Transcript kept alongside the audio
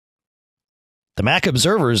The Mac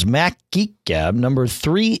Observer's Mac Geek Gab number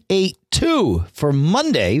 382 for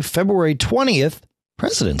Monday, February 20th,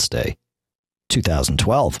 President's Day,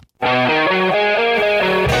 2012.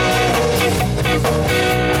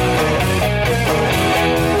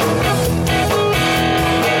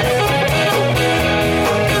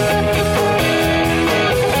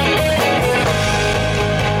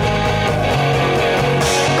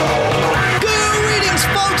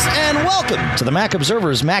 To the Mac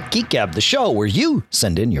Observer's Mac Geek Gab, the show where you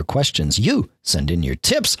send in your questions, you send in your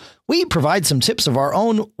tips. We provide some tips of our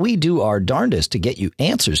own. We do our darndest to get you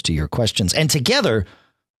answers to your questions. And together,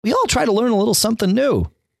 we all try to learn a little something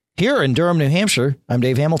new. Here in Durham, New Hampshire, I'm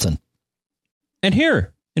Dave Hamilton. And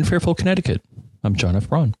here in Fairfield, Connecticut, I'm John F.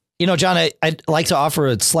 Braun. You know, John, I'd like to offer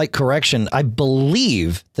a slight correction. I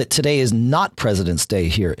believe that today is not President's Day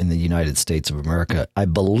here in the United States of America. I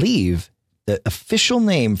believe the official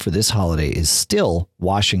name for this holiday is still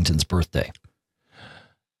Washington's birthday.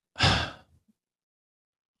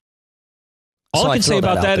 All I can say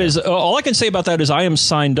about that is I am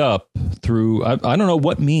signed up through, I don't know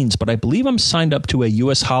what means, but I believe I'm signed up to a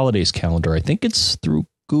U.S. holidays calendar. I think it's through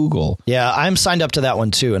Google. Yeah, I'm signed up to that one,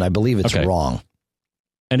 too, and I believe it's wrong.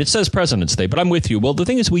 And it says President's Day, but I'm with you. Well, the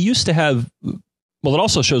thing is, we used to have, well, it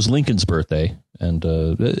also shows Lincoln's birthday, and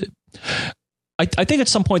I think at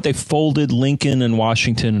some point they folded Lincoln and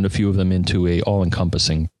Washington and a few of them into a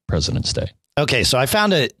all-encompassing President's Day. Okay, so I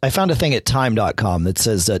found a thing at time.com that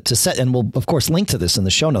says to set, and we'll of course link to this in the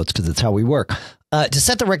show notes because it's how we work. To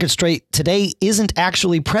set the record straight, today isn't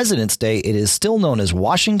actually President's Day. It is still known as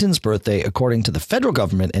Washington's birthday, according to the federal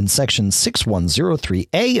government and Section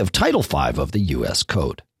 6103A of Title V of the U.S.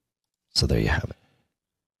 Code. So there you have it.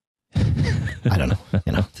 I don't know.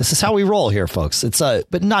 You know, this is how we roll here, folks. It's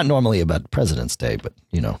but not normally about President's Day, but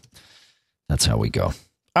you know, that's how we go.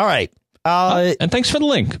 All right. And thanks for the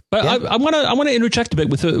link. But yeah. I want to interject a bit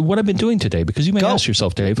with what I've been doing today, because you may ask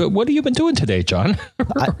yourself, Dave, what have you been doing today, John,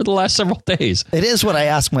 over the last several days? It is what I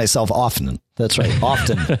ask myself often. That's right.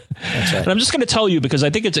 Often. That's right. And I'm just going to tell you because I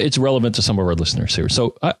think it's relevant to some of our listeners here.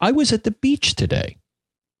 So I was at the beach today.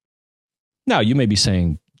 Now, you may be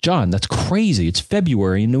saying, John, that's crazy. It's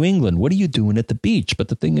February in New England. What are you doing at the beach? But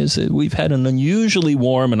the thing is, we've had an unusually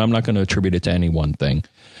warm, and I'm not going to attribute it to any one thing.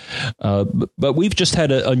 But we've just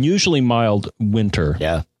had an unusually mild winter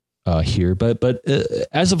here. But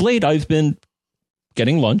as of late, I've been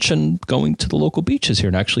getting lunch and going to the local beaches here.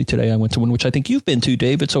 And actually today I went to one which I think you've been to,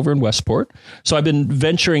 Dave. It's over in Westport. So I've been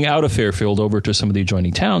venturing out of Fairfield over to some of the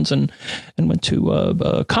adjoining towns and went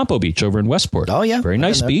to Campo Beach over in Westport. Oh, yeah. Very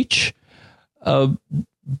nice beach.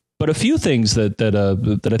 But a few things that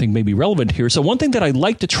I think may be relevant here. So one thing that I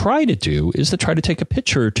like to try to do is to try to take a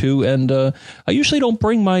picture or two. And I usually don't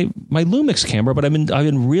bring my Lumix camera, but I've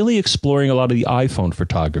been really exploring a lot of the iPhone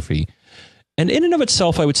photography. And in and of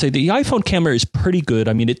itself, I would say the iPhone camera is pretty good.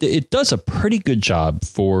 I mean, it does a pretty good job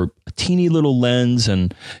for a teeny little lens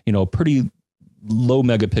and, you know, pretty low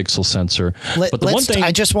megapixel sensor. But the one thing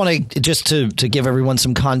I just want to give everyone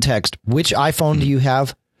some context. Which iPhone do you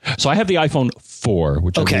have? So I have the iPhone 4,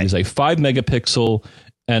 which I think is a 5 megapixel,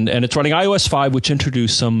 and it's running iOS 5, which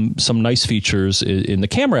introduced some nice features in the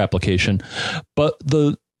camera application. But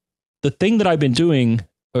the thing that I've been doing,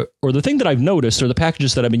 or the thing that I've noticed, or the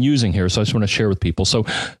packages that I've been using here, so I just want to share with people. So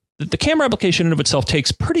the camera application in of itself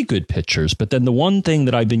takes pretty good pictures, but then the one thing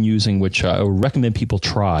that I've been using, which I would recommend people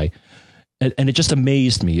try, and it just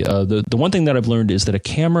amazed me, the one thing that I've learned is that a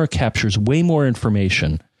camera captures way more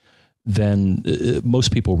information than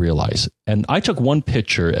most people realize. And I took one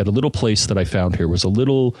picture at a little place that I found here. It was a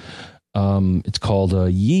little, it's called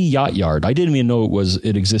Yee Yacht Yard. I didn't even know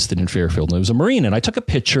it existed in Fairfield. And it was a marina. And I took a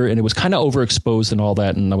picture and it was kind of overexposed and all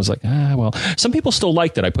that. And I was like, well, some people still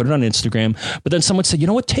liked it. I put it on Instagram. But then someone said, you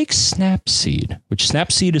know what, take Snapseed, which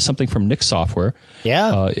Snapseed is something from Nik Software.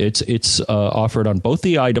 Yeah. It's offered on both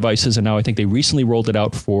the iDevices. And now I think they recently rolled it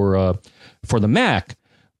out for the Mac.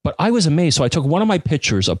 But I was amazed. So I took one of my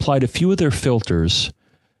pictures, applied a few of their filters,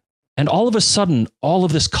 and all of a sudden, all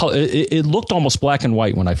of this color, it looked almost black and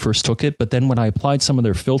white when I first took it. But then when I applied some of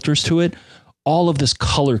their filters to it, all of this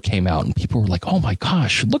color came out and people were like, oh my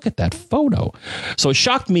gosh, look at that photo. So it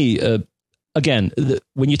shocked me. Again,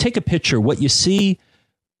 when you take a picture, what you see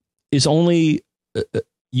is only...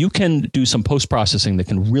 you can do some post-processing that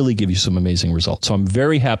can really give you some amazing results. So I'm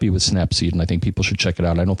very happy with Snapseed, and I think people should check it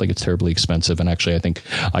out. I don't think it's terribly expensive, and actually I think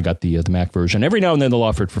I got the Mac version. Every now and then they'll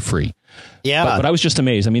offer it for free. Yeah. But I was just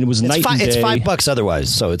amazed. I mean, it was night and day. It's $5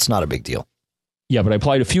 otherwise, so it's not a big deal. Yeah, but I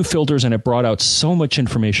applied a few filters, and it brought out so much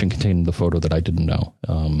information contained in the photo that I didn't know.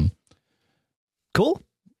 Cool.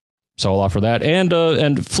 So I'll offer that. And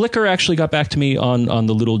Flickr actually got back to me on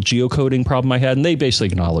the little geocoding problem I had, and they basically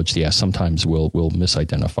acknowledged, sometimes we'll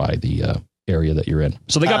misidentify the area that you're in.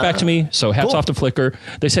 So they got back to me. So hats off to Flickr.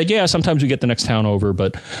 They said, sometimes we get the next town over,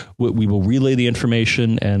 but we will relay the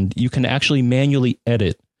information, and you can actually manually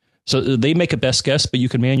edit. So they make a best guess, but you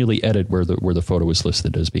can manually edit where the photo is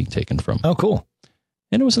listed as being taken from. Oh, cool.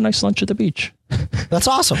 And it was a nice lunch at the beach. That's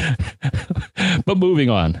awesome. But moving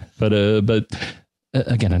on. But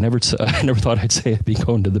again, I never thought I'd say I'd be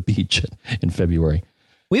going to the beach in February.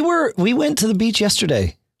 We went to the beach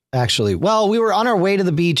yesterday, actually. Well, we were on our way to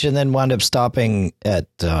the beach and then wound up stopping at,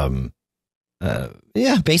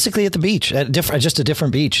 basically at the beach, at just a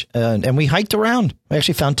different beach. And we hiked around. I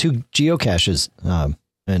actually found 2 geocaches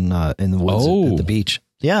in the woods at the beach.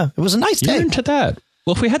 Yeah, it was a nice day. You're into that.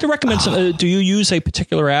 Well, if we had to recommend some, do you use a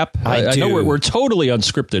particular app? I know we're totally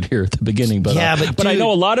unscripted here at the beginning, but but I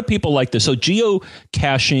know a lot of people like this. So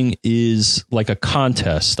geocaching is like a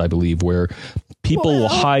contest, I believe, where people will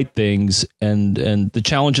hide things, and the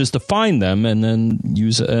challenge is to find them and then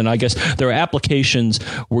use. And I guess there are applications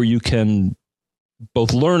where you can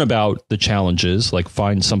both learn about the challenges, like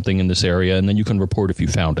find something in this area, and then you can report if you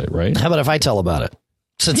found it. Right? How about if I tell about it?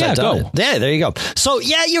 Since I've done it. Yeah, there you go. So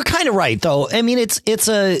you're kind of right, though. I mean,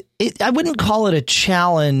 I wouldn't call it a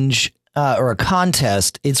challenge or a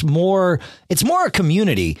contest. It's more a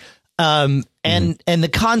community. And the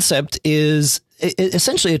concept is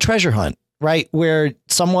essentially a treasure hunt, right? Where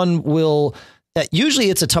someone will,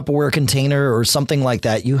 usually it's a Tupperware container or something like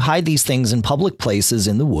that. You hide these things in public places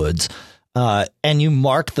in the woods, and you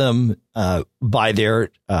mark them by their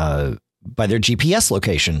GPS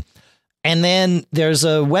location. And then there's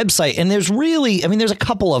a website, and there's a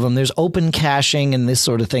couple of them. There's open caching and this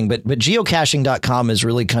sort of thing, but geocaching.com is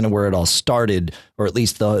really kind of where it all started, or at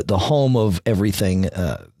least the home of everything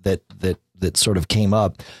that sort of came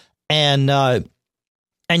up. And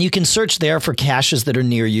you can search there for caches that are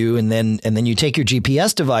near you, and then you take your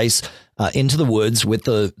GPS device into the woods with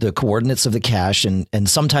the coordinates of the cache and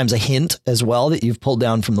sometimes a hint as well that you've pulled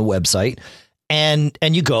down from the website, and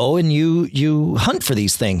you go and you hunt for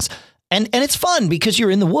these things. And it's fun because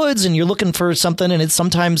you're in the woods and you're looking for something, and it's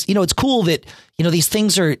sometimes, it's cool that, these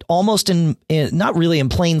things are almost in not really in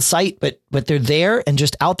plain sight, but they're there and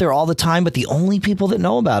just out there all the time. But the only people that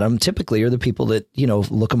know about them typically are the people that,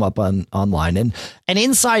 look them up online. And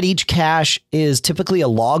inside each cache is typically a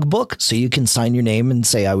logbook. So you can sign your name and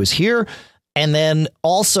say, I was here. And then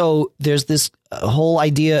also there's this whole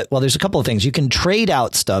idea. Well, there's a couple of things. You can trade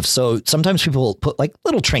out stuff. So sometimes people put like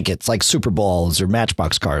little trinkets like Super Balls or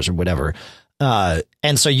Matchbox cars or whatever.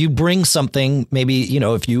 And so you bring something, maybe,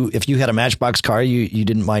 if you had a Matchbox car, you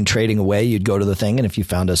didn't mind trading away, you'd go to the thing. And if you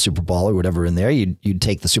found a Super Ball or whatever in there, you'd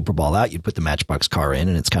take the Super Ball out, you'd put the Matchbox car in,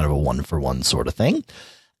 and it's kind of a 1-for-1 sort of thing.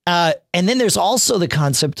 And then there's also the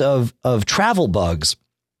concept of travel bugs,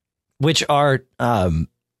 which are,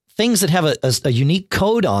 things that have a unique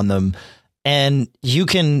code on them, and you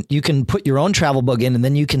can put your own travel bug in, and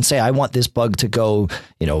then you can say, I want this bug to go,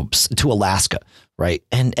 to Alaska. Right.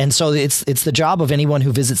 And so it's the job of anyone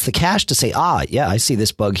who visits the cache to say, I see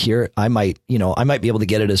this bug here. I might be able to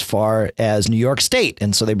get it as far as New York State.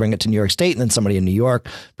 And so they bring it to New York State, and then somebody in New York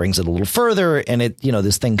brings it a little further, and it,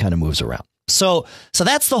 this thing kind of moves around. So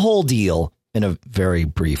that's the whole deal in a very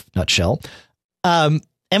brief nutshell.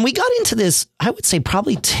 And we got into this, I would say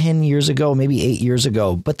probably 10 years ago, maybe 8 years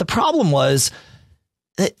ago. But the problem was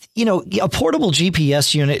that, a portable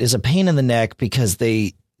GPS unit is a pain in the neck because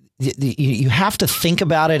you have to think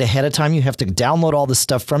about it ahead of time. You have to download all the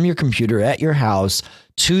stuff from your computer at your house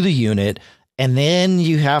to the unit. And then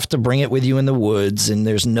you have to bring it with you in the woods. And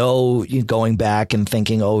there's no going back and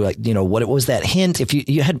thinking, what was that hint? If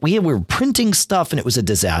we were printing stuff, and it was a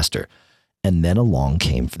disaster. And then along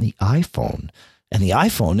came the iPhone. And the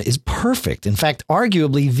iPhone is perfect. In fact,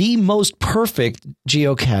 arguably the most perfect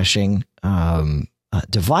geocaching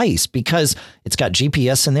device, because it's got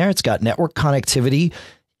GPS in there. It's got network connectivity,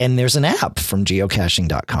 and there's an app from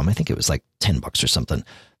geocaching.com. I think it was like $10 or something.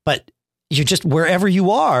 But you just, wherever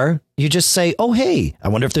you are, you just say, oh, hey, I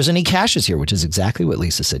wonder if there's any caches here, which is exactly what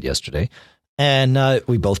Lisa said yesterday. And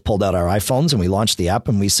we both pulled out our iPhones and we launched the app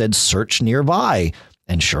and we said, search nearby.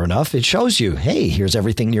 And sure enough, it shows you, hey, here's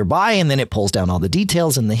everything nearby. And then it pulls down all the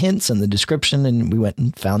details and the hints and the description. And we went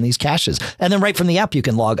and found these caches. And then right from the app, you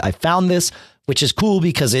can log, I found this, which is cool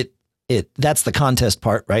because that's the contest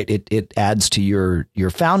part, right? It adds to your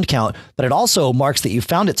found count, but it also marks that you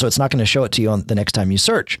found it. So it's not going to show it to you on the next time you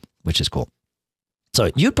search, which is cool.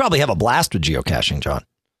 So you'd probably have a blast with geocaching, John.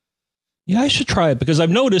 Yeah, I should try it because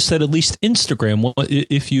I've noticed that at least Instagram,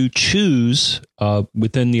 if you choose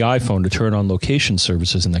within the iPhone to turn on location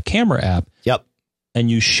services in the camera app, yep, and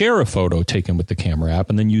you share a photo taken with the camera app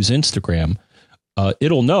and then use Instagram,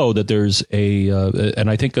 it'll know that there's and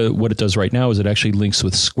I think what it does right now is it actually links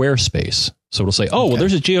with Squarespace. So it'll say, oh, well,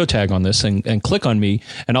 there's a geotag on this and click on me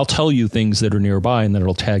and I'll tell you things that are nearby and then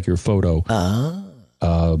it'll tag your photo.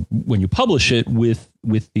 When you publish it with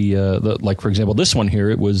the like, for example, this one here,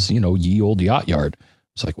 it was, Ye Old Yacht Yard.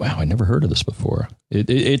 It's like, wow, I never heard of this before.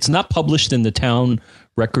 It's not published in the town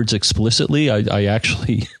records explicitly. I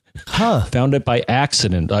actually found it by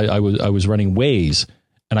accident. I was running Waze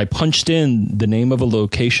and I punched in the name of a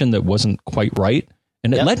location that wasn't quite right.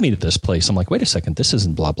 And it led me to this place. I'm like, wait a second, this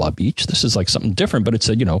isn't blah, blah beach. This is like something different, but it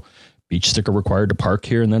said, beach sticker required to park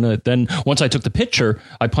here. And then once I took the picture,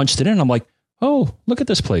 I punched it in. I'm like, oh, look at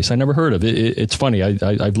this place. I never heard of it. It's funny.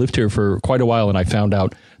 I've lived here for quite a while, and I found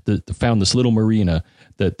this little marina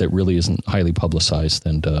that really isn't highly publicized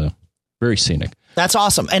and very scenic. That's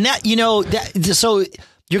awesome. And that, so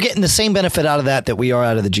you're getting the same benefit out of that we are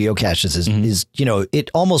out of the geocaches is it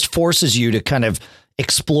almost forces you to kind of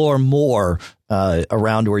explore more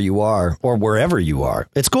around where you are or wherever you are.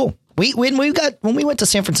 It's cool. When we went to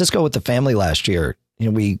San Francisco with the family last year,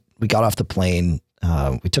 we got off the plane.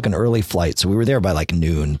 We took an early flight, so we were there by like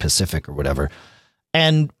noon Pacific or whatever.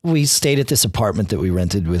 And we stayed at this apartment that we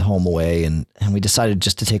rented with HomeAway, and we decided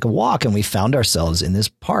just to take a walk. And we found ourselves in this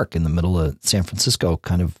park in the middle of San Francisco,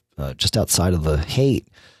 kind of just outside of the Haight.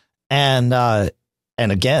 And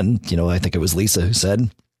again, I think it was Lisa who said,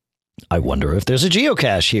 I wonder if there's a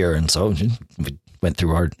geocache here. And so we went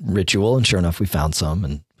through our ritual, and sure enough, we found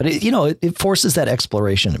some. But it forces that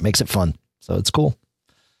exploration. It makes it fun. So it's cool.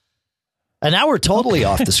 And now we're totally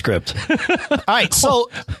off the script. All right. So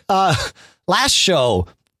last show,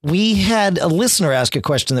 we had a listener ask a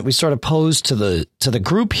question that we sort of posed to the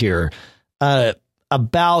group here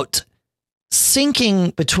about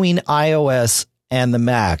syncing between iOS and the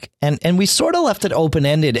Mac. And we sort of left it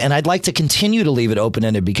open-ended. And I'd like to continue to leave it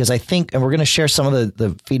open-ended because I think, and we're going to share some of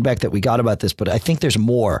the feedback that we got about this, but I think there's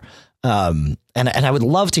more. And I would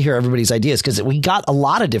love to hear everybody's ideas because we got a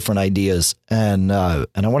lot of different ideas and I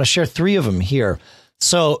want to share 3 of them here.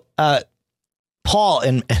 So, Paul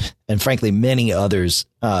and frankly, many others,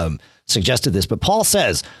 suggested this, but Paul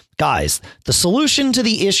says, guys, the solution to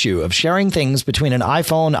the issue of sharing things between an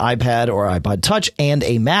iPhone, iPad, or iPod Touch and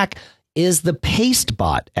a Mac is the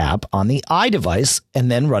Pastebot app on the iDevice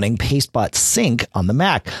and then running Pastebot Sync on the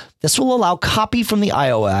Mac. This will allow copy from the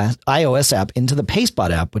iOS app into the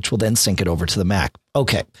Pastebot app, which will then sync it over to the Mac.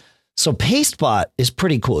 Okay, so Pastebot is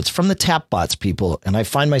pretty cool. It's from the Tapbots people, and I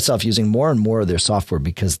find myself using more and more of their software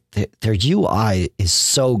because their UI is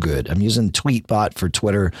so good. I'm using Tweetbot for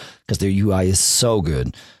Twitter because their UI is so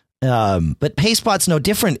good. But Pastebot's no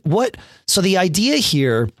different. So the idea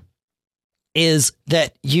here is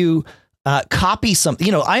that you copy something.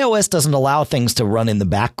 iOS doesn't allow things to run in the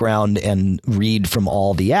background and read from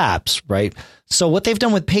all the apps, right? So what they've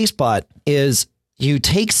done with Pastebot is you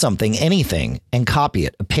take something, anything, and copy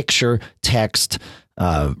it, a picture, text,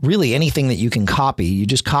 really anything that you can copy. You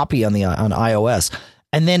just copy on iOS.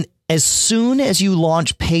 And then as soon as you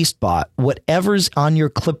launch Pastebot, whatever's on your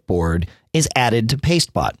clipboard is added to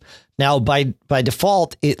Pastebot. Now, by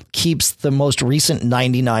default, it keeps the most recent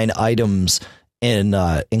 99 items in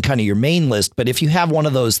kind of your main list. But if you have one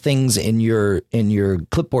of those things in your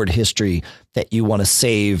clipboard history that you want to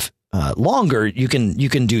save longer, you can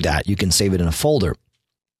do that. You can save it in a folder.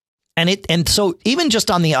 And so even just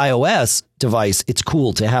on the iOS device, it's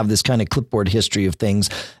cool to have this kind of clipboard history of things,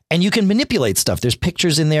 and you can manipulate stuff. There's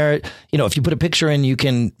pictures in there. If you put a picture in, you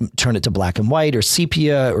can turn it to black and white or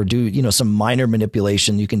sepia or do, some minor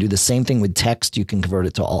manipulation. You can do the same thing with text. You can convert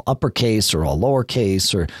it to all uppercase or all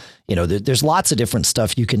lowercase, or, there's lots of different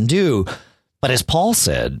stuff you can do. But as Paul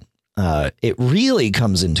said, it really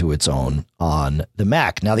comes into its own on the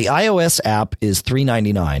Mac. Now, the iOS app is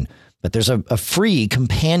 $3.99. But there's a free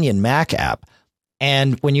companion Mac app.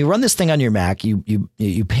 And when you run this thing on your Mac,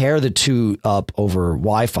 you pair the two up over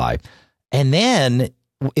Wi-Fi. And then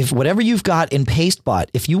if whatever you've got in Pastebot,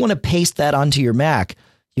 if you want to paste that onto your Mac,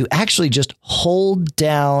 you actually just hold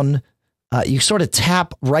down, you sort of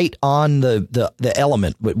tap right on the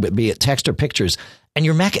element, be it text or pictures, and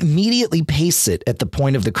your Mac immediately pastes it at the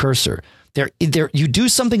point of the cursor. You do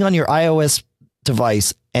something on your iOS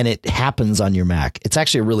device and it happens on your Mac. It's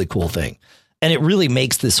actually a really cool thing. And it really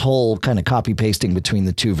makes this whole kind of copy pasting between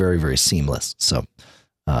the two very, very seamless. So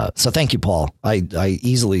thank you, Paul. I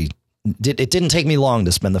easily did. It didn't take me long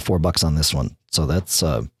to spend the $4 on this one. So that's,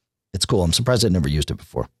 it's cool. I'm surprised I'd never used it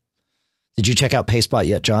before. Did you check out Pastebot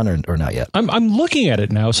yet, John, or not yet? I'm looking at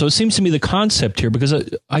it now. So it seems to me the concept here, because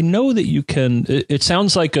I know that you can, it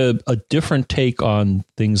sounds like a different take on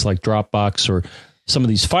things like Dropbox or some of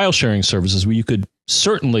these file sharing services where you could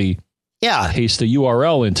certainly paste a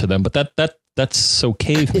URL into them, but that's so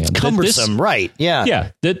caveman. It's cumbersome, right? Yeah. Yeah.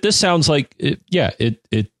 This sounds like,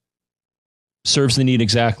 it serves the need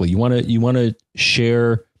exactly. You want to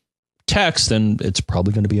share text, and it's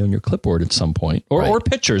probably going to be on your clipboard at some point, or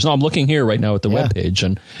pictures. No, I'm looking here right now at the webpage,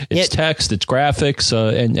 and it's text, it's graphics,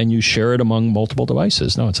 and you share it among multiple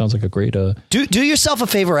devices. No, it sounds like a great. Do yourself a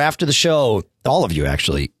favor after the show, all of you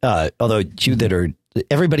actually. Although you that are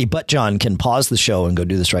everybody but John can pause the show and go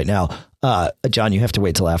do this right now. John, you have to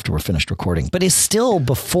wait till after we're finished recording, but it's still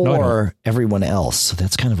before everyone else, so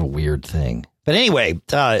that's kind of a weird thing. But anyway,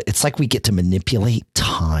 it's like we get to manipulate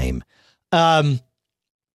time.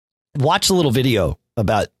 Watch a little video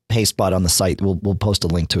about Pastebot on the site. We'll post a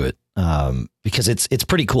link to it because it's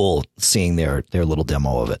pretty cool seeing their little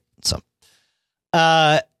demo of it. So,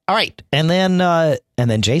 all right, and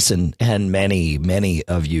then Jason and many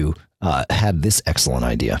of you had this excellent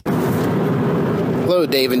idea. Hello,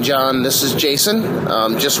 Dave and John. This is Jason.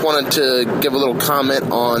 Just wanted to give a little comment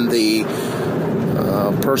on the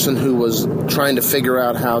person who was trying to figure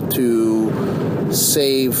out how to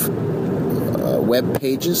save web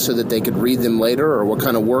pages so that they could read them later, or what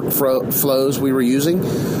kind of workflows we were using.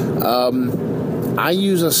 I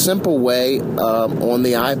use a simple way on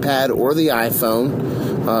the iPad or the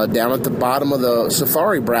iPhone. Down at the bottom of the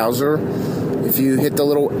Safari browser, if you hit the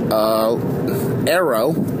little arrow,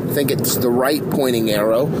 I think it's the right pointing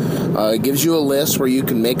arrow, it gives you a list where you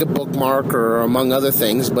can make a bookmark, or among other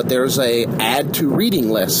things, but there's a add to reading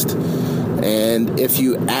list. And if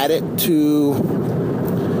you add it to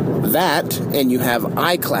that, and you have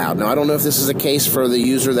iCloud. Now, I don't know if this is a case for the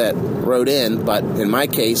user that wrote in, but in my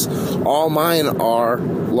case, all mine are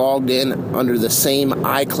logged in under the same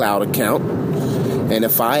iCloud account. And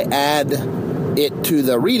if I add it to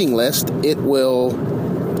the reading list, it will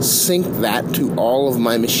sync that to all of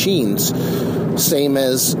my machines. Same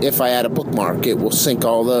as if I add a bookmark, it will sync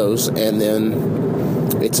all those, and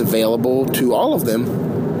then it's available to all of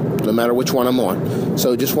them, no matter which one I'm on.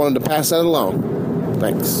 So just wanted to pass that along.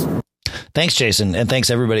 Thanks. Thanks, Jason, and thanks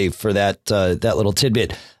everybody for that little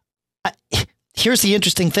tidbit. Here's the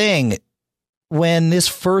interesting thing. When this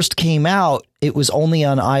first came out, it was only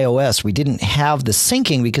on iOS. We didn't have the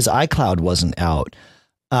syncing because iCloud wasn't out.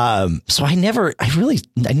 So I never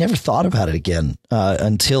thought about it again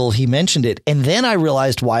until he mentioned it. And then I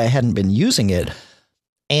realized why I hadn't been using it.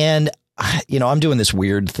 And I'm doing this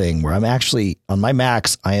weird thing where I'm actually on my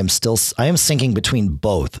Macs. I am syncing between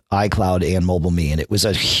both iCloud and MobileMe. And it was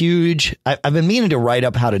a huge, I've been meaning to write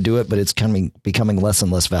up how to do it, but it's becoming less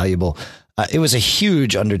and less valuable. It was a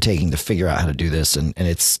huge undertaking to figure out how to do this. And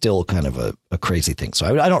it's still kind of a crazy thing.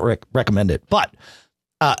 So I don't recommend it, but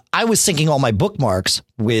I was syncing all my bookmarks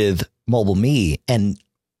with MobileMe, and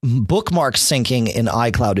bookmark syncing in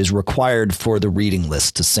iCloud is required for the reading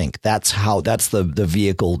list to sync. That's the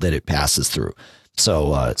vehicle that it passes through.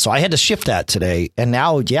 So I had to shift that today, and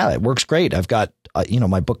now, it works great. I've got,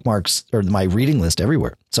 my bookmarks or my reading list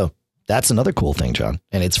everywhere. So that's another cool thing, John,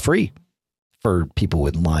 and it's free for people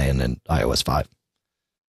with Lion and iOS 5.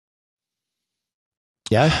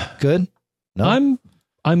 Yeah. Good. No,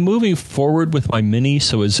 I'm moving forward with my Mini.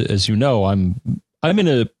 So as you know, I'm in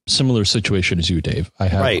a similar situation as you, Dave. I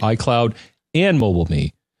have iCloud and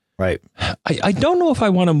MobileMe. Right. I don't know if I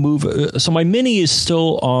want to move. So my Mini is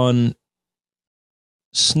still on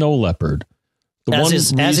Snow Leopard. As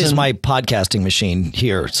is my podcasting machine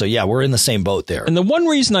here. So yeah, we're in the same boat there. And the one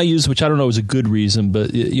reason I use, which I don't know is a good reason,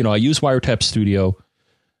 but I use Wiretap Studio,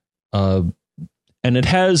 and it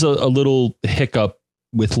has a little hiccup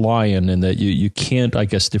with Lion, in that you can't, I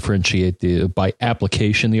guess, differentiate by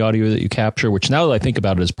application the audio that you capture, which now that I think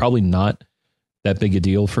about it is probably not that big a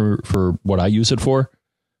deal for what I use it for.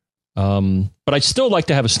 But I still like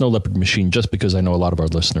to have a Snow Leopard machine, just because I know a lot of our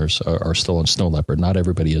listeners are still on Snow Leopard. Not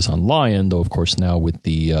everybody is on Lion, though, of course, now with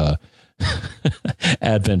the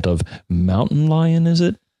advent of Mountain Lion, is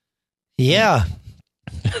it? Yeah.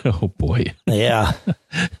 Oh, boy. Yeah.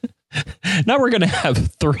 Now we're going to have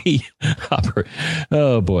 3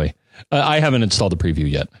 Oh, boy. I haven't installed the preview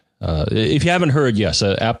yet. If you haven't heard, yes,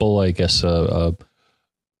 Apple, I guess,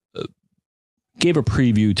 gave a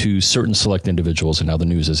preview to certain select individuals, and now the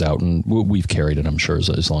news is out, and we've carried it, I'm sure,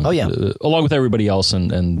 as long along with everybody else,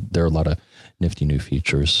 and there are a lot of nifty new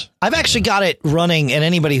features. I've actually got it running, and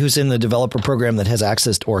anybody who's in the developer program that has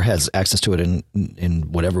access to it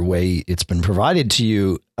in whatever way it's been provided to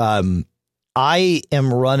you, I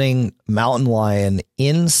am running Mountain Lion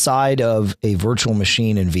inside of a virtual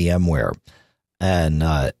machine in VMware, and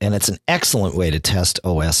it's an excellent way to test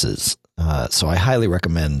OSs. So I highly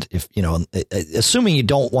recommend, if assuming you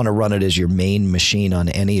don't want to run it as your main machine on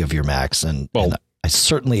any of your Macs, and I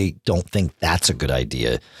certainly don't think that's a good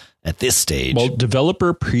idea at this stage. Well,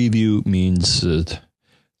 developer preview means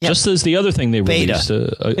just as the other thing they released.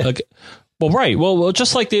 Well,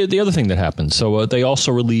 just like the other thing that happened. So they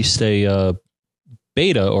also released a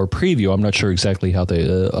beta or preview. I'm not sure exactly how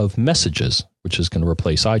they of Messages, which is going to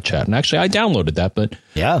replace iChat. And actually, I downloaded that, but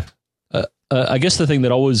yeah. I guess the thing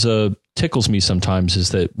that always tickles me sometimes is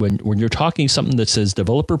that when you're talking something that says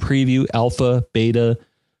developer preview, alpha, beta,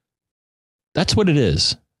 that's what it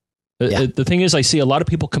is. Yeah. The thing is, I see a lot of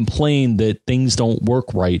people complain that things don't work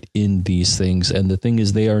right in these things. And the thing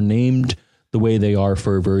is, they are named the way they are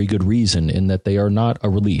for a very good reason, in that they are not a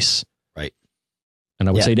release. Right. And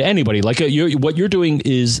I would say to anybody, like what you're doing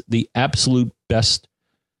is the absolute best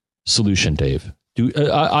solution, Dave.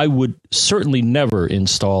 I would certainly never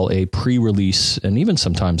install a pre-release and even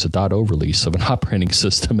sometimes a .0 release of an operating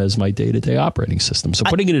system as my day-to-day operating system. So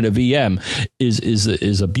putting it in a VM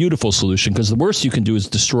is a beautiful solution, because the worst you can do is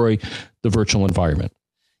destroy the virtual environment.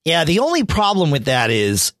 Yeah, the only problem with that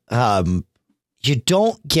is you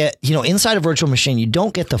don't get, inside a virtual machine, you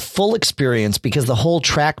don't get the full experience, because the whole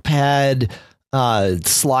trackpad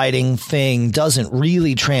sliding thing doesn't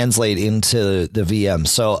really translate into the VM.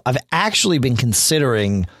 So I've actually been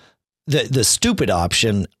considering the stupid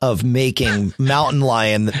option of making Mountain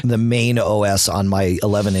Lion the main OS on my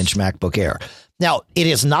 11-inch MacBook Air. Now, it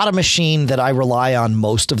is not a machine that I rely on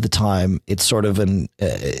most of the time. It's sort of an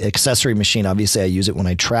accessory machine. Obviously, I use it when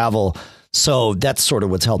I travel. So that's sort of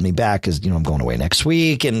what's held me back, is, I'm going away next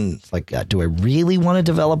week, and it's like, do I really want a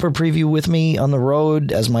developer preview with me on the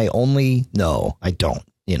road as my only? No, I don't,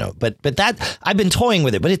 but that I've been toying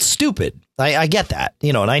with it, but it's stupid. I get that,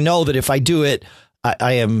 and I know that if I do it,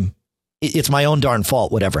 it's my own darn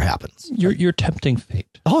fault, whatever happens. You're tempting fate.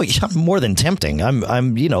 Oh, yeah, more than tempting. I'm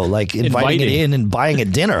like inviting it in and buying a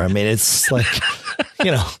dinner. I mean, it's like,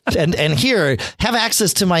 and here, have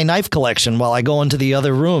access to my knife collection while I go into the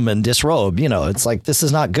other room and disrobe. It's like, this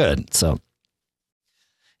is not good. So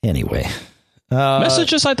anyway,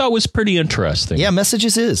 Messages I thought was pretty interesting. Yeah,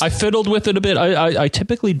 Messages is. I fiddled with it a bit. I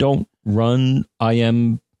typically don't run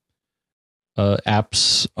IM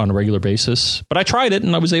apps on a regular basis, but I tried it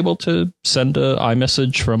and I was able to send a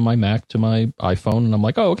iMessage from my Mac to my iPhone, and I'm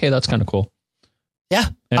like, oh, okay, that's kind of cool. Yeah.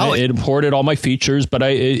 And it imported all my features, but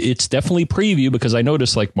it's definitely preview, because I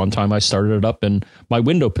noticed, like, one time I started it up and my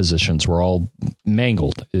window positions were all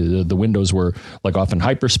mangled. The windows were like off in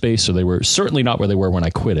hyperspace, so they were certainly not where they were when I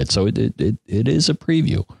quit it. So it is a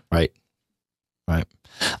preview. Right.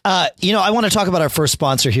 I want to talk about our first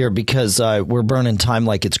sponsor here, because we're burning time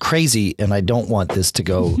like it's crazy, and I don't want this to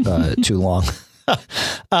go too long.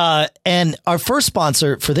 And our first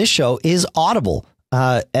sponsor for this show is Audible.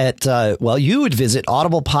 You would visit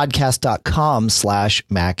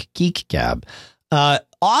audiblepodcast.com/MacGeekGab.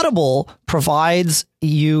 Audible provides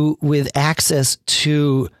you with access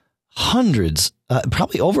to hundreds,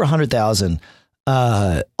 probably over 100,000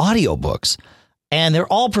 audiobooks, and they're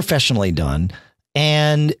all professionally done.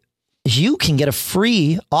 And you can get a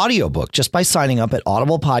free audiobook just by signing up at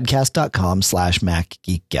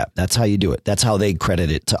audiblepodcast.com/MacGeekGab. That's how you do it. That's how they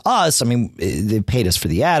credit it to us. I mean, they paid us for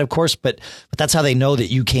the ad, of course, but that's how they know that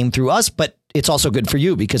you came through us. But it's also good for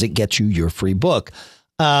you, because it gets you your free book.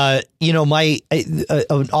 An audiobook,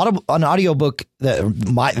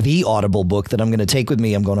 the Audible book that I'm going to take with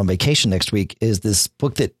me, I'm going on vacation next week, is this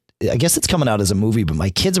book that, I guess it's coming out as a movie, but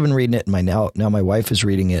my kids have been reading it, and now my wife is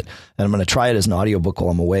reading it, and I'm going to try it as an audiobook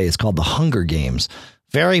while I'm away. It's called The Hunger Games.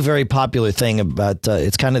 Very, very popular thing about,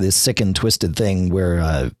 it's kind of this sick and twisted thing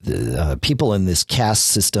where people in this caste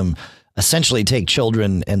system essentially take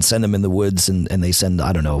children and send them in the woods, and they send,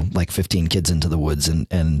 I don't know, like 15 kids into the woods,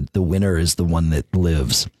 and the winner is the one that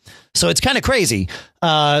lives. So it's kind of crazy.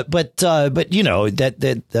 But that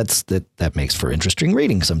makes for interesting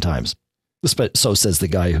reading sometimes. So says the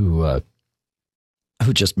guy who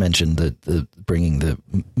just mentioned the bringing the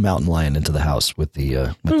Mountain Lion into the house with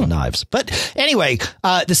the knives. But anyway,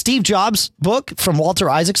 the Steve Jobs book from Walter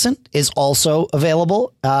Isaacson is also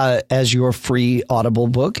available as your free Audible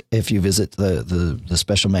book if you visit the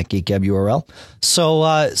special Mac Geek Gab URL. So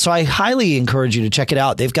I highly encourage you to check it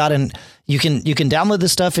out. They've got you can download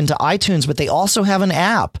this stuff into iTunes, but they also have an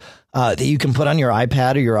app that you can put on your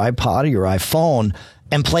iPad or your iPod or your iPhone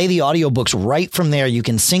and play the audiobooks right from there. You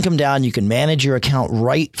can sync them down. You can manage your account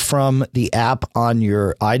right from the app on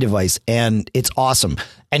your iDevice, and it's awesome.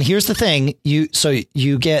 And here's the thing. You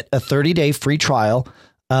get a 30-day free trial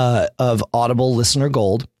of Audible Listener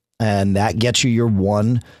Gold, and that gets you your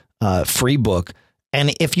one free book.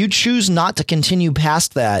 And if you choose not to continue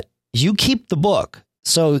past that, you keep the book.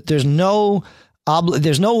 So there's no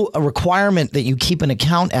requirement that you keep an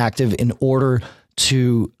account active in order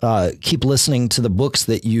to keep listening to the books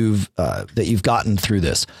that you've gotten through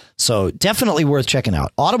this. So definitely worth checking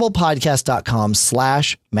out.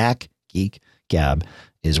 audiblepodcast.com/MacGeekGab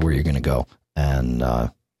is where you're going to go. And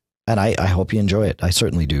I hope you enjoy it. I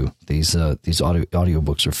certainly do. These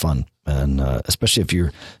audiobooks are fun. And especially if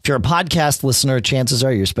you're a podcast listener, chances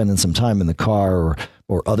are you're spending some time in the car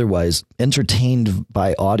or otherwise entertained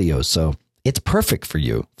by audio. So it's perfect for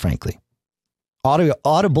you, frankly.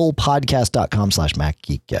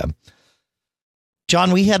 audiblepodcast.com/MacGeekGab.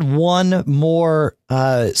 John, we had one more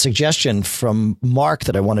suggestion from Mark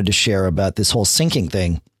that I wanted to share about this whole syncing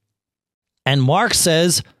thing. And Mark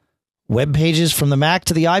says, web pages from the Mac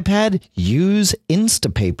to the iPad, use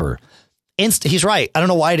Instapaper. He's right. I don't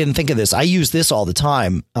know why I didn't think of this. I use this all the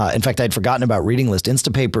time. In fact, I'd forgotten about Reading List.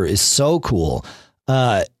 Instapaper is so cool.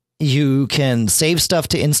 You can save stuff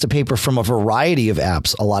to Instapaper from a variety of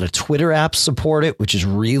apps. A lot of Twitter apps support it, which is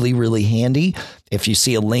really, really handy. If you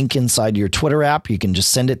see a link inside your Twitter app, you can just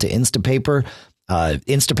send it to Instapaper.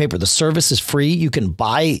 Instapaper, the service is free. You can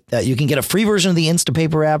you can get a free version of the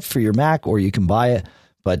Instapaper app for your Mac, or you can buy it.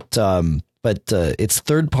 But it's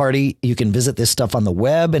third party. You can visit this stuff on the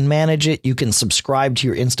web and manage it. You can subscribe to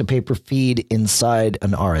your Instapaper feed inside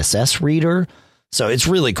an RSS reader. So it's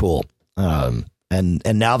really cool. And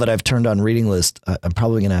now that I've turned on Reading List, I'm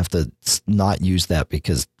probably going to have to not use that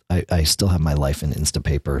because I still have my life in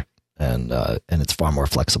Instapaper, and it's far more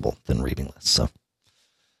flexible than Reading List.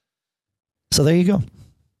 So there you go.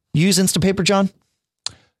 You use Instapaper, John?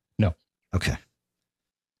 No. Okay.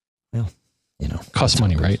 Well, costs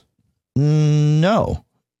money, right? No.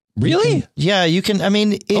 Really? Yeah, you can. I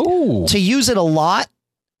mean, to use it a lot,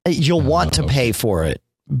 you'll want to pay for it.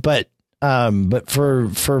 But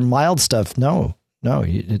for mild stuff, no,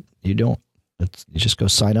 you don't. You just go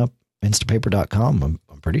sign up Instapaper.com.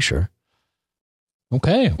 I'm pretty sure.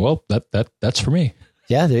 Okay, well that's for me.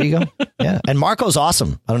 Yeah, there you go. Yeah, and Marco's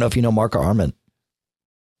awesome. I don't know if you know Marco Arment.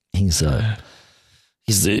 He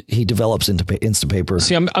develops Instapaper.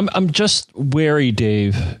 See, I'm just wary,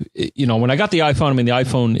 Dave. When I got the iPhone, the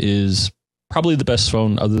iPhone is probably the best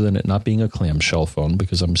phone other than it not being a clamshell phone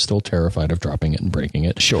because I'm still terrified of dropping it and breaking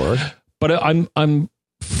it. Sure. But I'm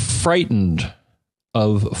frightened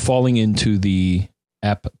of falling into the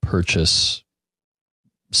app purchase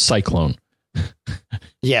cyclone.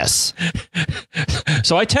 Yes.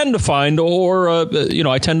 So I tend to find,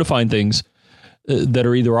 things that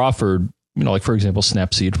are either offered, like, for example,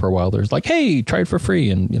 Snapseed for a while. There's like, hey, try it for free.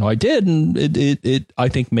 And, I did. And it I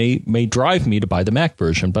think may drive me to buy the Mac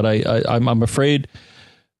version. But I'm afraid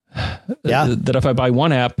that if I buy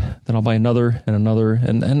one app, then I'll buy another and another.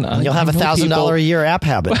 And you'll have $1,000 a year app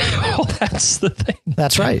habit. Well, that's the thing.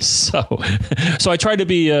 That's right. So I try to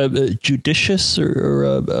be judicious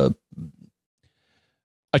or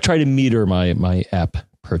I try to meter my app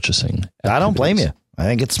purchasing. I don't blame you. I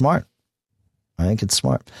think it's smart.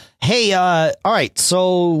 Hey, all right.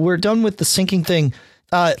 So we're done with the syncing thing.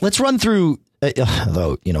 Let's run through.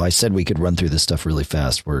 Though, I said we could run through this stuff really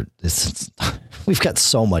fast. We've got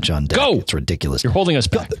so much on deck. Go. It's ridiculous. You're holding us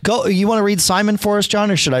back. Go. You want to read Simon for us, John,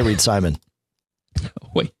 or should I read Simon?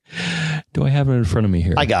 Wait, do I have it in front of me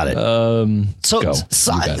here? I got it.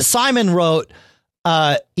 Simon wrote,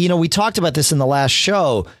 we talked about this in the last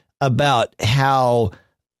show about how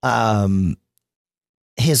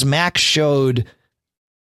his Mac showed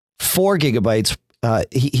 4 gigabytes.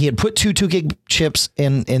 He had put two 2 gig chips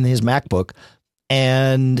in his MacBook,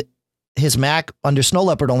 and his Mac under Snow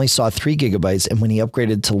Leopard only saw 3 gigabytes. And when he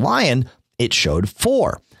upgraded to Lion, it showed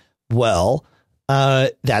 4. Well,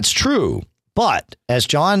 that's true. But as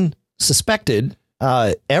John suspected,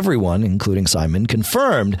 everyone, including Simon,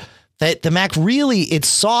 confirmed that the Mac it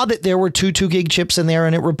saw that there were 2 gig chips in there,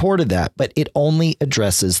 and it reported that, but it only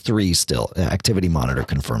addresses 3 still. Activity Monitor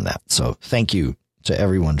confirmed that. So thank you to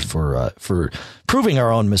everyone for proving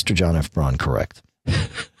our own Mr. John F. Braun correct.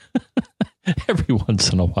 Every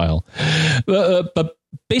once in a while. But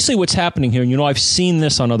basically what's happening here, I've seen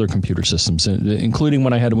this on other computer systems, including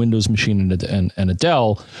when I had a Windows machine and a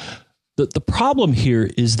Dell. The problem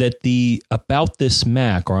here is that the About This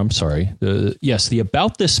Mac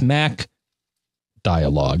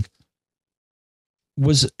dialog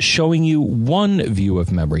was showing you one view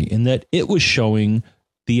of memory, in that it was showing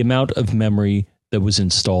the amount of memory that was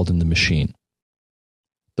installed in the machine.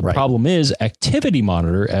 The problem is Activity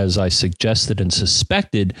Monitor, as I suggested and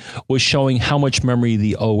suspected, was showing how much memory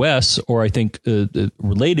the OS, or I think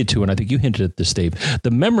related to, and I think you hinted at this, Dave, the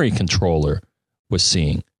memory controller was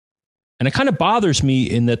seeing. And it kind of bothers me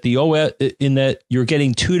in that the OS, in that you're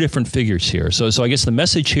getting two different figures here. So I guess the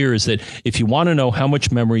message here is that if you want to know how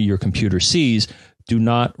much memory your computer sees, do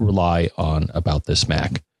not rely on About This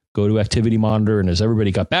Mac. Go to Activity Monitor, and as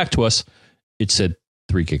everybody got back to us, it said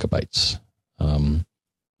 3 gigabytes.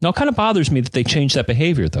 Now, it kind of bothers me that they changed that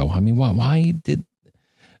behavior, though. I mean, why did...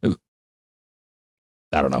 I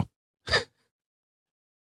don't know.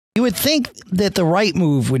 You would think that the right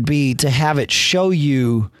move would be to have it show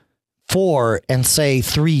you 4 and say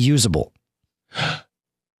 3 usable.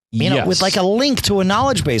 You know, with like a link to a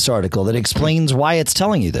knowledge base article that explains why it's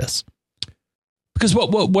telling you this. Because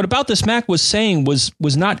what About This Mac was saying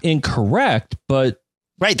was not incorrect, but...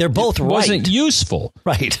 Right, they're both right. It wasn't useful.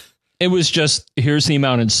 Right. It was just, here's the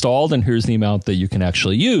amount installed and here's the amount that you can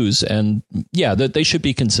actually use. And yeah, that they should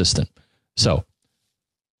be consistent. So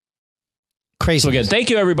crazy. So again, thank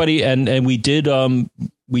you, everybody. And we did,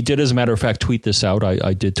 as a matter of fact, tweet this out.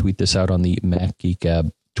 I did tweet this out on the Mac Geek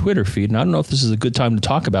Gab Twitter feed. And I don't know if this is a good time to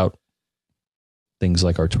talk about things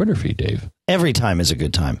like our Twitter feed, Dave. Every time is a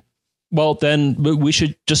good time. Well, then we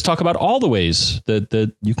should just talk about all the ways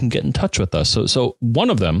that you can get in touch with us. So one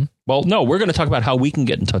of them, well, no, we're going to talk about how we can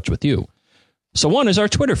get in touch with you. So one is our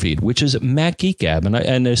Twitter feed, which is Mac Geek Gab.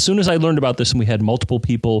 And as soon as I learned about this and we had multiple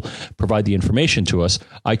people provide the information to us,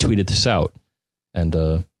 I tweeted this out. And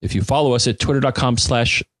if you follow us at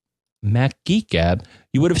twitter.com/MacGeekGab,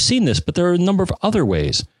 you would have seen this. But there are a number of other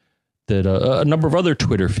ways that a number of other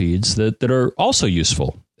Twitter feeds that are also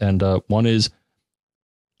useful. And one is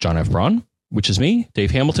John F. Braun, which is me, Dave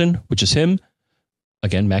Hamilton, which is him.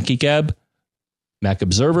 Again, Mac Geek Gab, Mac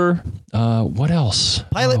Observer. What else?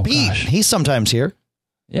 Pilot Pete. Gosh. He's sometimes here.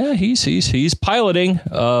 Yeah, he's piloting.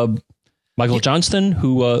 Michael Johnston,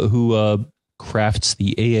 who crafts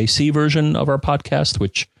the AAC version of our podcast,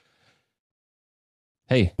 which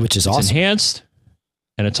is awesome. Enhanced.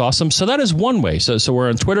 And it's awesome. So that is one way. So we're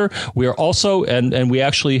on Twitter. We are also, and we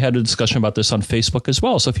actually had a discussion about this on Facebook as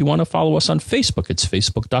well. So if you want to follow us on Facebook, it's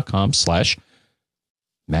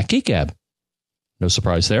facebook.com/MacGeekGab. No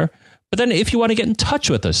surprise there. But then if you want to get in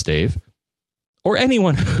touch with us, Dave, or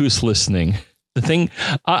anyone who's listening, the thing,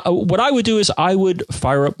 what I would do is I would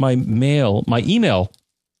fire up my email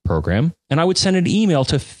program, and I would send an email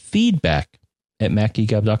to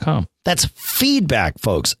feedback@MacGeekGab.com. That's feedback,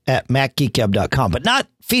 folks, at MacGeekGab.com, but not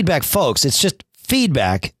feedback, folks. It's just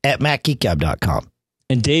feedback@MacGeekGab.com.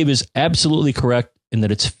 And Dave is absolutely correct in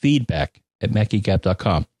that it's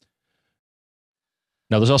feedback@MacGeekGab.com.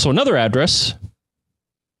 Now, there's also another address.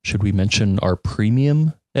 Should we mention our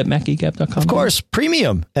premium at MacGeekGab.com? Of course,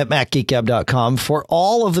 premium at MacGeekGab.com for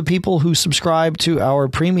all of the people who subscribe to our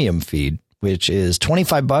premium feed, which is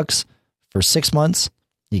 $25 for 6 months.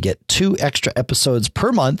 You get 2 extra episodes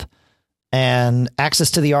per month and access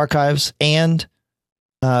to the archives, and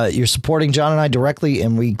you're supporting John and I directly,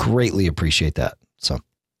 and we greatly appreciate that. So,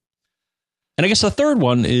 and I guess the third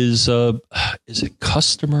one is it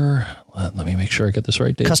customer? Let me make sure I get this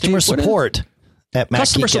right, Dave. Customer support at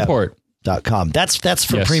customersupport.com. That's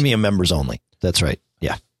for premium members only. That's right.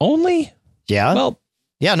 Yeah. Only? Yeah. Well,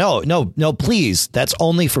 yeah, no, please. That's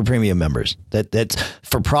only for premium members. That's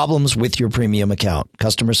for problems with your premium account.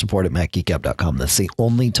 Customer support at MacGeekGab.com. That's the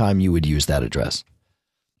only time you would use that address.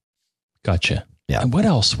 Gotcha. Yeah. And what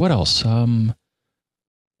else? iTunes.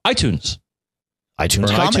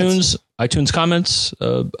 iTunes comments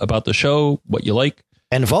about the show, what you like.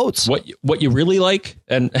 And votes. What you really like.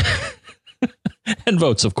 And and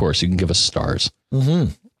votes, of course. You can give us stars.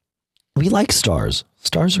 Mm-hmm. We like stars.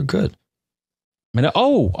 Stars are good.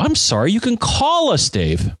 I'm sorry. You can call us,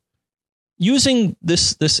 Dave, using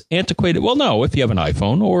this antiquated. Well, no, if you have an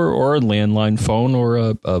iPhone or a landline phone or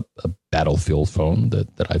a Battlefield phone that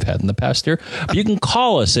I've had in the past here, but you can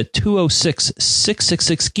call us at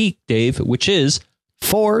 206-666-GEEK, Dave, which is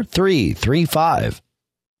 4335.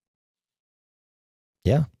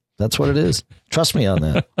 Yeah, that's what it is. Trust me on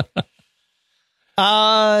that.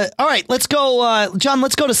 All right, let's go, John.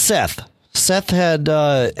 Let's go to Seth. Seth had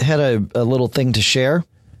a little thing to share.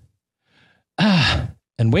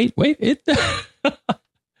 And wait. Here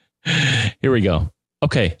we go.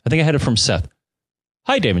 Okay, I think I had it from Seth.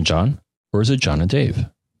 Hi, Dave and John. Or is it John and Dave?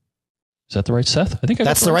 Is that the right Seth? I think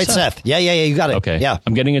that's the right Seth. Yeah, you got it. Okay, yeah.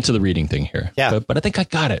 I'm getting into the reading thing here. Yeah, but I think I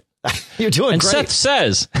got it. You're doing and great. Seth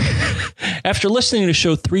says, after listening to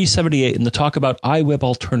show 378 and the talk about iWeb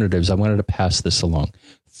alternatives, I wanted to pass this along.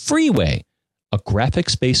 Freeway, a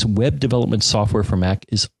graphics-based web development software for Mac,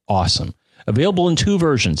 is awesome. Available in 2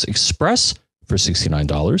 versions, Express for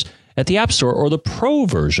 $69 at the App Store or the Pro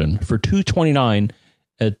version for $229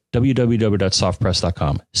 at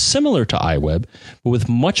www.softpress.com. Similar to iWeb, but with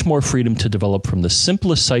much more freedom to develop from the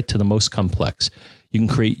simplest site to the most complex. You can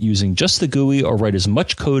create using just the GUI or write as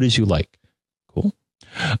much code as you like. Cool.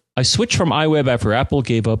 I switched from iWeb after Apple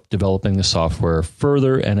gave up developing the software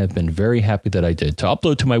further, and have been very happy that I did. To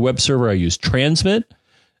upload to my web server, I use Transmit,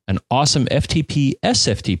 an awesome FTP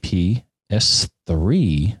SFTP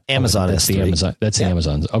S3. Amazon that's S3. The Amazon. That's the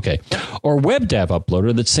Amazon's. Okay. Or WebDAV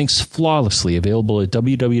uploader that syncs flawlessly. Available at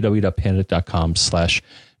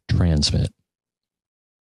www.panda.com/transmit.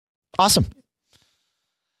 Awesome.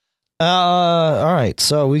 All right.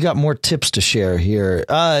 So we got more tips to share here.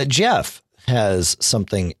 Jeff has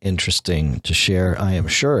something interesting to share, I am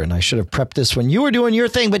sure. And I should have prepped this when you were doing your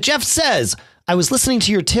thing. But Jeff says, I was listening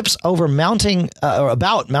to your tips over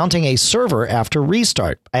about mounting a server after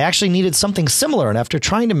restart. I actually needed something similar. And after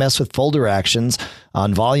trying to mess with folder actions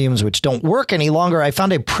on volumes which don't work any longer, I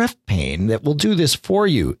found a pref pane that will do this for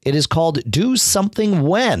you. It is called Do Something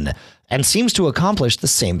When, and seems to accomplish the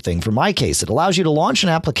same thing for my case. It allows you to launch an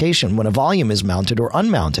application when a volume is mounted or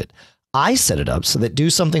unmounted. I set it up so that Do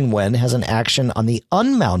Something When has an action on the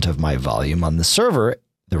unmount of my volume on the server,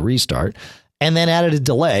 the restart, and then added a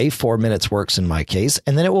delay. 4 minutes works in my case,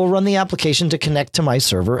 and then it will run the application to connect to my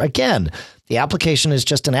server again. The application is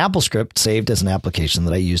just an Apple script saved as an application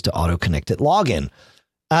that I use to auto-connect at login.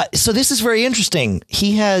 So this is very interesting.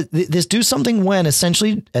 He has this Do Something When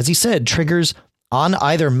essentially, as he said, triggers on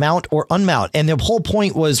either mount or unmount. And the whole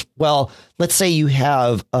point was, well, let's say you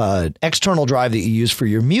have an external drive that you use for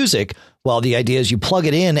your music. Well, the idea is you plug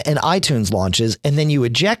it in and iTunes launches, and then you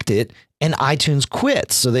eject it and iTunes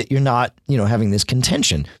quits so that you're not, having this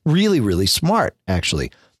contention. Really, really smart,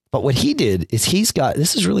 actually. But what he did is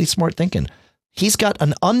this is really smart thinking. He's got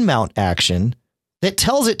an unmount action that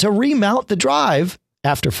tells it to remount the drive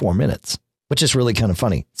after 4 minutes, which is really kind of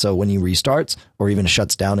funny. So when he restarts or even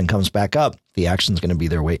shuts down and comes back up, the action's going to be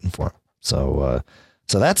there waiting for him. So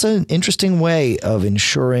that's an interesting way of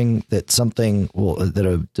ensuring that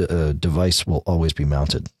that a device will always be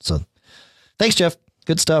mounted. So thanks, Jeff.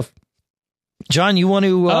 Good stuff. John, you want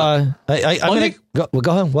to, go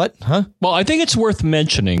ahead. What? Huh? Well, I think it's worth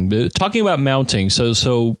mentioning, talking about mounting.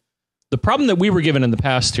 So the problem that we were given in the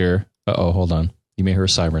past here, hold on. You may hear a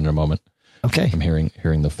siren in a moment. Okay. I'm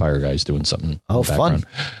hearing the fire guys doing something. Oh, fun.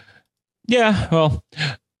 Yeah, well,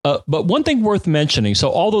 but one thing worth mentioning.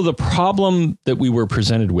 So although the problem that we were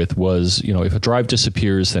presented with was, if a drive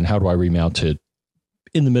disappears, then how do I remount it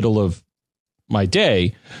in the middle of my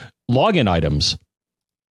day? Login items.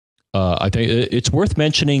 I think it's worth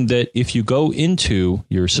mentioning that if you go into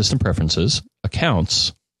your system preferences,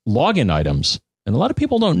 accounts, login items, and a lot of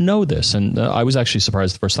people don't know this, and I was actually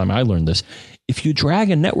surprised the first time I learned this. If you drag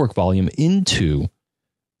a network volume into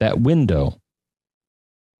that window,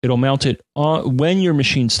 it'll mount it when your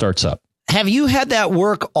machine starts up. Have you had that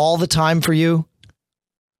work all the time for you?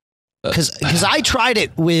 Because I tried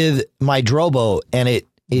it with my Drobo, and it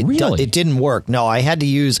didn't work. No, I had to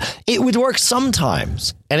use it. Would work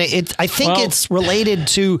sometimes, and I think it's related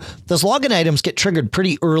to those login items get triggered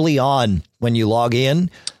pretty early on when you log in.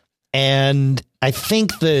 And I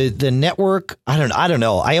think the network, I don't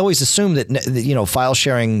know. I always assumed that, file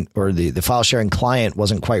sharing or the file sharing client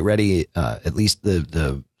wasn't quite ready. At least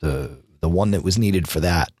the one that was needed for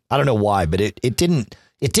that. I don't know why, but it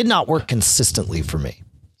did not work consistently for me.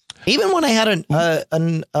 Even when I had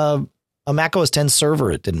a Mac OS X server,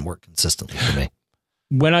 it didn't work consistently for me.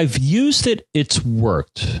 When I've used it, it's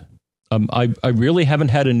worked. I really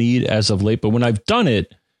haven't had a need as of late, but when I've done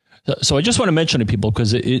it, so I just want to mention to people,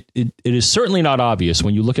 because it is certainly not obvious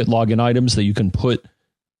when you look at login items that you can put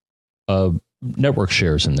network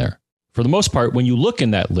shares in there. For the most part, when you look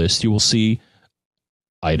in that list, you will see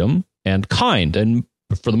item and kind. And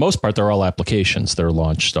for the most part, they're all applications that are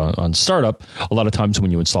launched on startup. A lot of times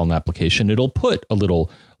when you install an application, it'll put a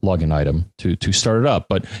little login item to start it up.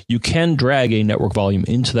 But you can drag a network volume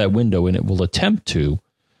into that window, and it will attempt to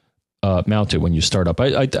mount it when you start up.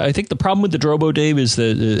 I think the problem with the Drobo, Dave, is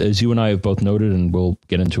that, as you and I have both noted, and we'll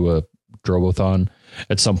get into a Drobothon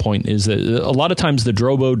at some point, is that a lot of times the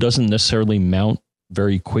Drobo doesn't necessarily mount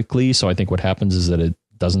very quickly. So I think what happens is that it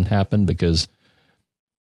doesn't happen because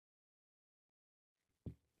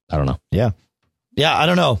I don't know. Yeah. I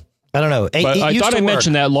don't know. But I thought I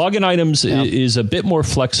mentioned that login items is a bit more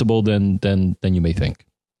flexible than you may think.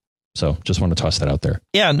 So just want to toss that out there.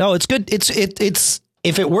 Yeah, no, it's good. It's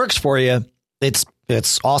if it works for you,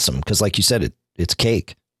 it's awesome. Because like you said, it's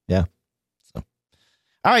cake. Yeah. So.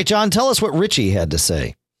 All right, John, tell us what Richie had to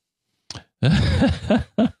say.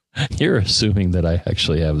 You're assuming that I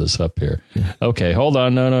actually have this up here. Okay, hold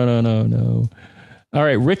on. No. All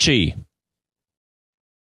right, Richie.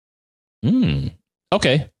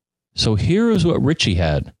 Okay, so here is what Richie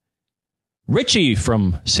had. Richie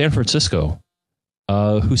from San Francisco,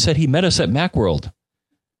 who said he met us at Macworld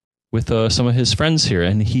with some of his friends here,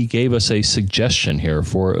 and he gave us a suggestion here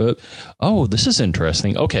for. This is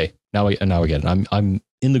interesting. Okay, now I get it. I'm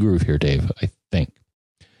in the groove here, Dave. I think.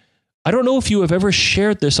 I don't know if you have ever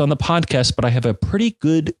shared this on the podcast, but I have a pretty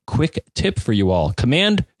good quick tip for you all.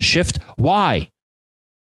 Command Shift Y.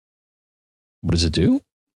 What does it do?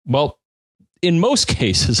 Well, in most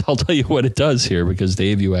cases, I'll tell you what it does here because,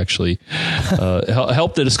 Dave, you actually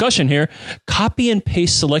helped the discussion here. Copy and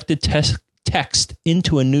paste selected text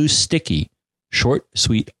into a new sticky. Short,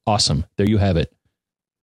 sweet, awesome. There you have it.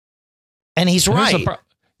 And he's right.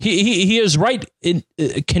 He is right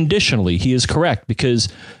conditionally. He is correct because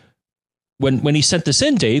when he sent this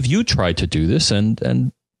in, Dave, you tried to do this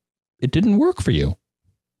and it didn't work for you.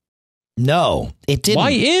 No, it didn't.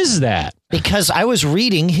 Why is that? Because I was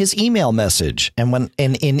reading his email message, and when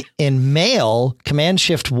in mail, Command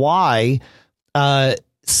Shift Y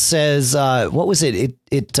says what was it?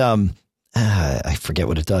 I forget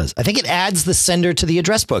what it does. I think it adds the sender to the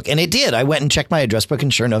address book, and it did. I went and checked my address book,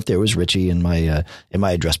 and sure enough, there was Richie in my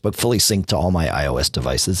address book, fully synced to all my iOS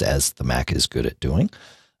devices, as the Mac is good at doing.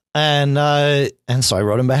 And so I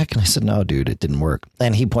wrote him back, and I said, "No, dude, it didn't work."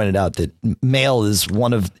 And he pointed out that Mail is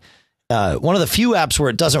one of the few apps where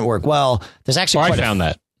it doesn't work well. There's actually I found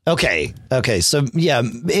that. Okay. So yeah,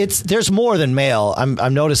 there's more than Mail.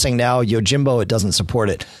 I'm noticing now Yojimbo, it doesn't support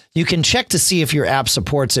it. You can check to see if your app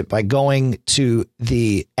supports it by going to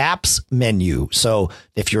the apps menu. So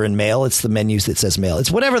if you're in Mail, it's the menu that says Mail.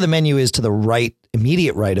 It's whatever the menu is to the right,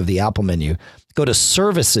 immediate right of the Apple menu. Go to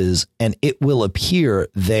Services and it will appear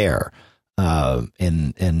there.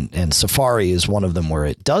 And Safari is one of them where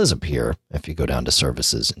it does appear if you go down to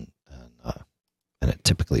Services and it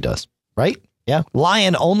typically does, right? Yeah.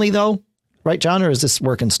 Lion only though, right, John? Or is this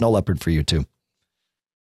working Snow Leopard for you too?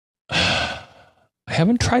 I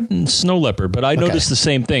haven't tried in Snow Leopard, but I noticed the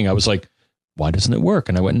same thing. I was like, why doesn't it work?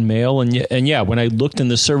 And I went in Mail and yeah, when I looked in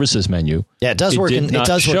the services menu, it does work in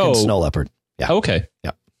Snow Leopard. Yeah. Okay.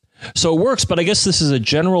 Yeah. So it works, but I guess this is a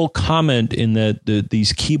general comment in that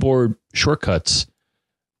these keyboard shortcuts,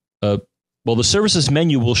 well, the services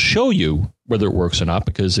menu will show you whether it works or not,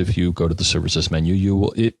 because if you go to the services menu, you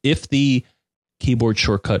will, if the keyboard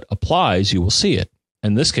shortcut applies, you will see it.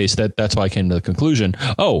 In this case, that's why I came to the conclusion,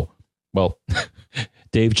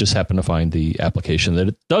 Dave just happened to find the application that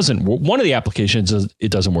it doesn't, one of the applications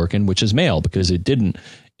it doesn't work in, which is Mail, because it didn't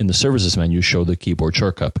in the services menu show the keyboard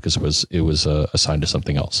shortcut because it was assigned to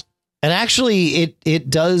something else. And actually it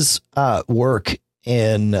does work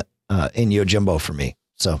in Yojimbo for me.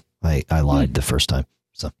 So I lied the first time.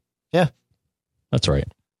 So yeah, that's right.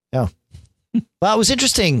 Yeah. Well, it was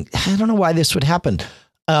interesting. I don't know why this would happen.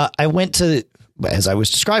 I went to, as I was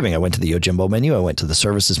describing, I went to the Yojimbo menu. I went to the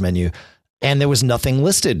services menu and there was nothing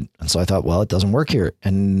listed. And so I thought, well, it doesn't work here.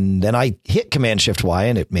 And then I hit Command Shift Y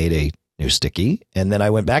and it made a new sticky. And then I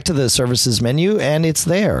went back to the services menu and it's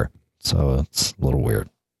there. So it's a little weird.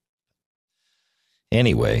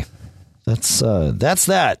 Anyway, that's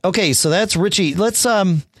that. Okay, so that's Richie.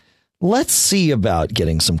 Let's see about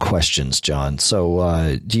getting some questions, John.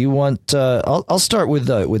 So do you want? I'll start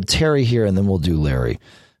with Terry here, and then we'll do Larry.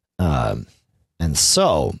 And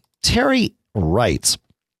so Terry writes,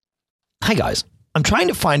 "Hi guys, I'm trying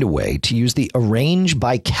to find a way to use the arrange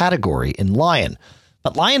by category in Lion,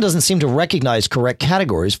 but Lion doesn't seem to recognize correct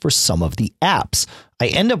categories for some of the apps. I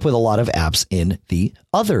end up with a lot of apps in the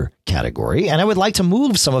other category, and I would like to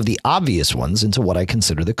move some of the obvious ones into what I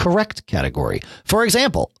consider the correct category. For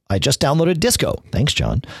example, I just downloaded Disco. Thanks,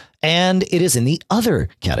 John. And it is in the other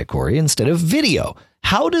category instead of video.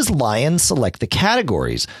 How does Lion select the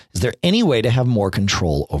categories? Is there any way to have more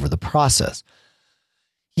control over the process?"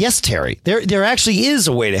 Yes, Terry, there actually is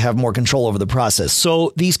a way to have more control over the process.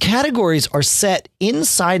 So these categories are set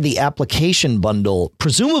inside the application bundle,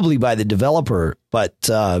 presumably by the developer, but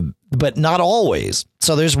not always.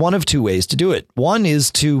 So there's one of two ways to do it. One is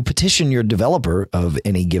to petition your developer of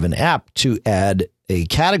any given app to add a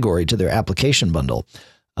category to their application bundle.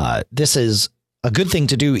 This is a good thing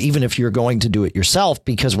to do, even if you're going to do it yourself,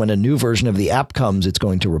 because when a new version of the app comes, it's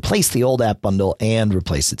going to replace the old app bundle and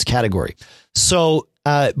replace its category. So,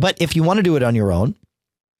 but if you want to do it on your own,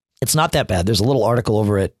 it's not that bad. There's a little article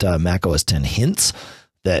over at macOS 10 Hints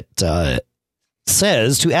that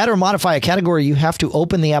says to add or modify a category, you have to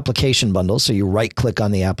open the application bundle. So you right click on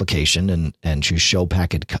the application and choose show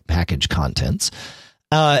package contents.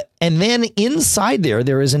 And then inside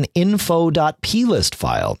there is an info.plist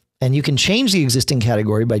file. And you can change the existing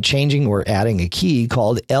category by changing or adding a key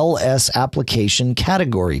called LS application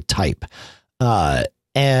category type.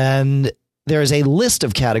 And there is a list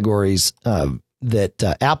of categories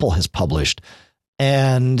that Apple has published.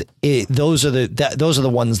 And those are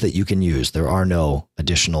the ones that you can use. There are no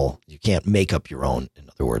additional. You can't make up your own, in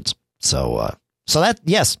other words. So that,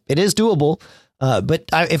 yes, it is doable. But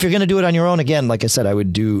if you're going to do it on your own, again, like I said, I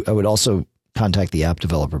would also contact the app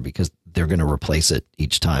developer because they're going to replace it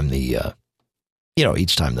each time the app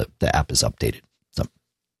is updated. So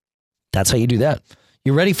that's how you do that.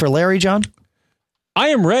 You ready for Larry, John? I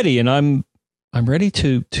am ready, and I'm ready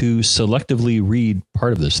to selectively read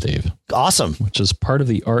part of this, Dave. Awesome. Which is part of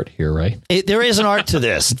the art here, right? There is an art to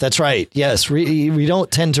this. That's right. Yes. We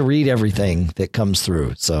don't tend to read everything that comes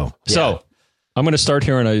through. So I'm going to start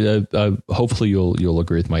here, and I hopefully you'll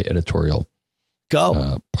agree with my editorial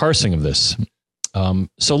parsing of this.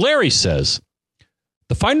 So Larry says,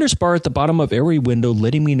 the finder's bar at the bottom of every window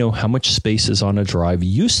letting me know how much space is on a drive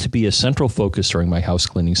used to be a central focus during my house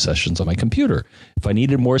cleaning sessions on my computer. If I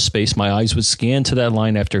needed more space, my eyes would scan to that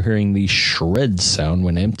line after hearing the shred sound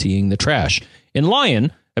when emptying the trash. In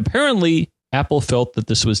Lion, apparently Apple felt that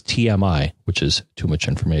this was TMI, which is too much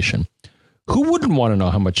information. Who wouldn't want to know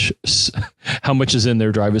how much is in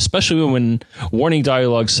their drive, especially when warning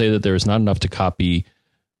dialogues say that there is not enough to copy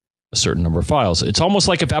a certain number of files? It's almost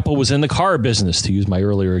like if Apple was in the car business, to use my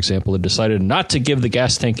earlier example, and decided not to give the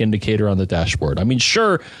gas tank indicator on the dashboard. I mean,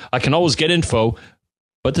 sure, I can always get info,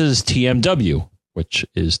 but this is TMW, which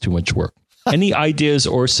is too much work. Any ideas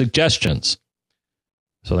or suggestions?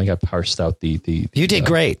 So I think I parsed out the You did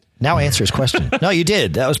great. Now answer his question. No, you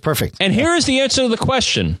did. That was perfect. And here is the answer to the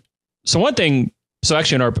question. So one thing,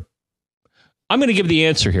 I'm going to give the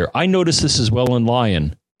answer here. I noticed this as well in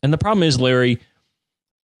Lion. And the problem is, Larry,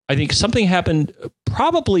 I think something happened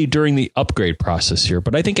probably during the upgrade process here,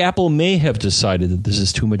 but I think Apple may have decided that this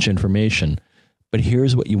is too much information. But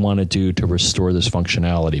here's what you want to do to restore this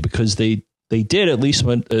functionality, because they did, at least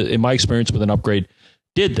when, in my experience with an upgrade,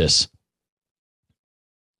 did this.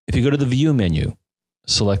 If you go to the View menu,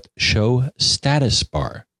 select Show Status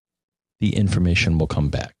Bar, the information will come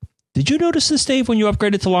back. Did you notice this, Dave, when you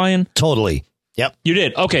upgraded to Lion? Totally. Yep. You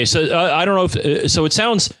did. Okay. So I don't know if so it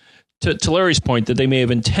sounds to Larry's point that they may have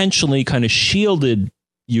intentionally kind of shielded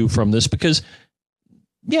you from this because,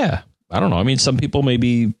 yeah, I don't know. I mean, some people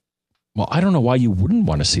maybe, well, I don't know why you wouldn't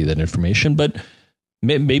want to see that information, but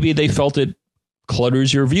maybe they felt it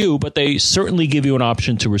clutters your view, but they certainly give you an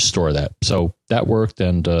option to restore that. So that worked.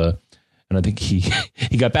 And I think he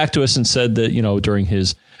got back to us and said that, during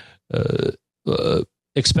his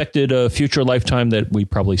expected future lifetime that we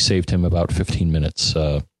probably saved him about 15 minutes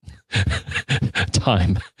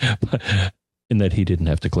time in that he didn't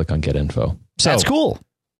have to click on Get Info. So that's cool.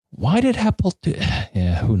 Why did Apple do?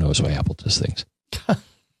 Yeah, who knows why Apple does things?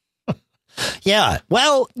 Yeah,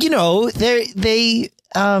 well, their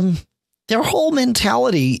whole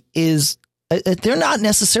mentality is they're not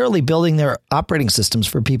necessarily building their operating systems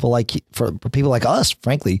for people like us.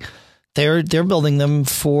 Frankly, they're building them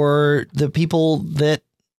for the people that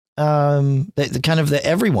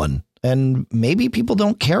everyone. And maybe people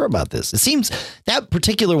don't care about this. It seems that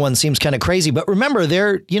particular one seems kind of crazy. But remember,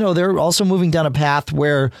 they're also moving down a path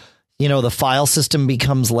where, the file system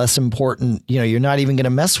becomes less important. You're not even going to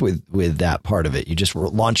mess with that part of it. You just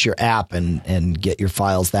launch your app and get your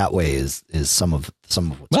files that way is some of what's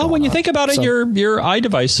going on. Well, when you think about it, your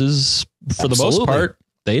iDevices, for the most part,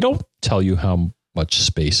 they don't tell you how much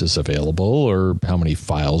space is available or how many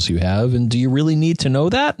files you have. And do you really need to know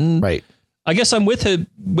that? And right. I guess I'm with him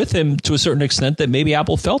to a certain extent that maybe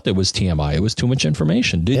Apple felt it was TMI. It was too much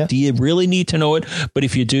information. Do you really need to know it? But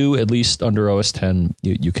if you do, at least under OS 10,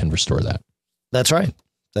 you can restore that. That's right.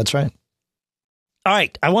 That's right. All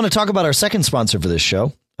right. I want to talk about our second sponsor for this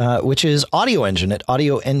show, which is Audio Engine at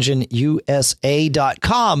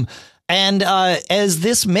audioengineusa.com. And as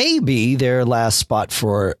this may be their last spot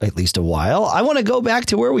for at least a while, I want to go back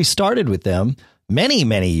to where we started with them many,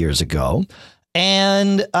 many years ago.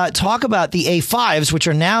 And talk about the A5s, which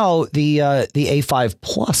are now the A5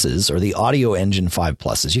 Pluses or the Audio Engine 5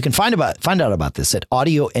 Pluses. You can find out about this at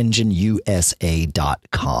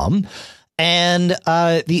audioengineusa.com. And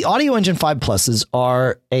the Audio Engine 5 Pluses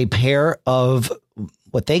are a pair of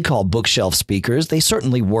what they call bookshelf speakers. They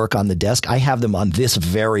certainly work on the desk. I have them on this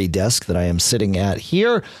very desk that I am sitting at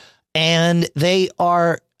here. And they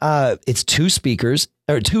are it's two speakers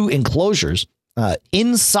or two enclosures.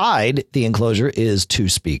 Inside the enclosure is two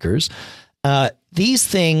speakers. these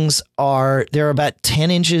things they're about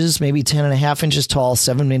 10 inches, maybe 10 and a half inches tall,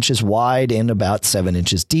 7 inches wide, and about 7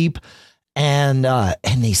 inches deep. And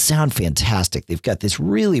they sound fantastic. They've got this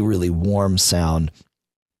really, really warm sound.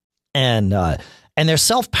 And they're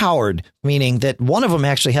self-powered, meaning that one of them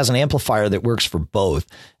actually has an amplifier that works for both.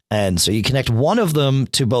 And so you connect one of them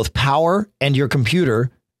to both power and your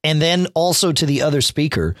computer, and then also to the other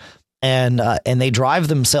speaker. And they drive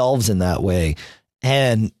themselves in that way.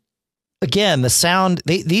 And again, the sound,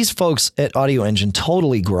 these folks at Audio Engine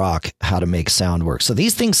totally grok how to make sound work. So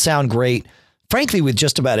these things sound great, frankly, with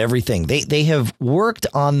just about everything. They have worked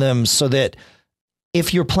on them so that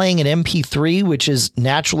if you're playing an MP3, which is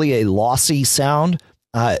naturally a lossy sound,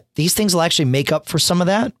 these things will actually make up for some of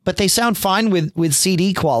that. But they sound fine with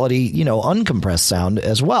CD quality, uncompressed sound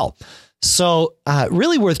as well. So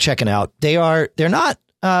really worth checking out. The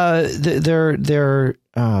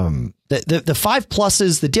 5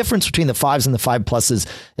 pluses, the difference between the 5s and the 5 pluses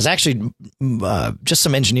is actually just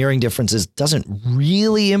some engineering differences. Doesn't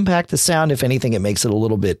really impact the sound. If anything, it makes it a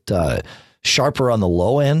little bit sharper on the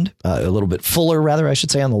low end, a little bit fuller, rather, I should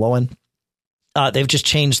say, on the low end. They've just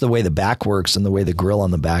changed the way the back works and the way the grill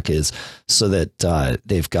on the back is, so that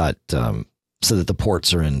they've got so that the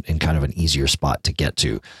ports are in kind of an easier spot to get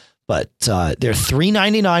to. But they're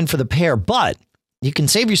 $3.99 for the pair, but you can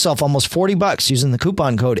save yourself almost $40 using the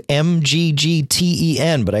coupon code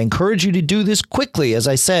MGGTEN. But I encourage you to do this quickly. As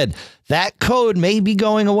I said, that code may be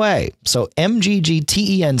going away. So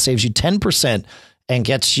MGGTEN saves you 10% and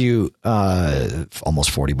gets you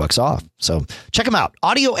almost $40 off. So check them out.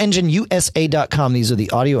 AudioEngineUSA.com. These are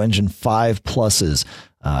the Audio Engine 5 Pluses.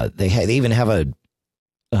 They even have a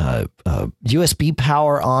USB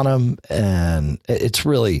power on them, and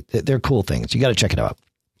they're cool things. You got to check it out.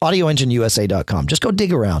 AudioEngineUSA.com. Just go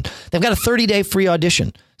dig around. They've got a 30-day free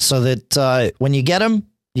audition, so that when you get them,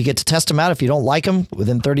 you get to test them out. If you don't like them,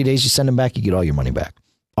 within 30 days, you send them back, you get all your money back.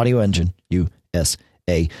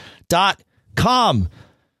 AudioEngineUSA.com.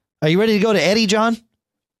 Are you ready to go to Eddie, John?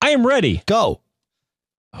 I am ready. Go.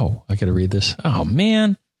 Oh, I got to read this. Oh,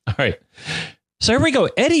 man. All right. So here we go.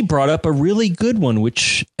 Eddie brought up a really good one,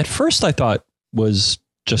 which at first I thought was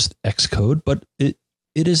just Xcode, but it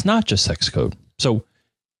is not just Xcode. So,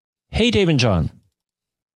 hey, Dave and John,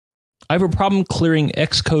 I have a problem clearing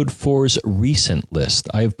Xcode 4's recent list.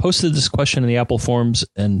 I have posted this question in the Apple forums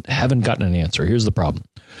and haven't gotten an answer. Here's the problem.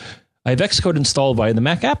 I have Xcode installed via the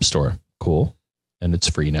Mac App Store. Cool. And it's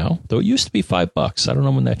free now, though it used to be $5. I don't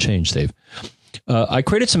know when that changed, Dave. I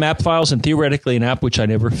created some app files and theoretically an app which I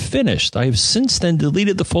never finished. I have since then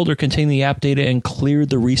deleted the folder containing the app data and cleared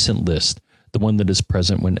the recent list, the one that is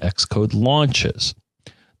present when Xcode launches.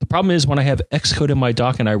 The problem is when I have Xcode in my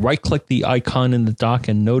dock and I right-click the icon in the dock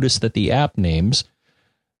and notice that the app names,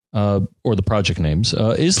 or the project names,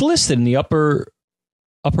 is listed in the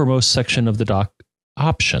uppermost section of the dock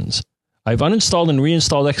options. I've uninstalled and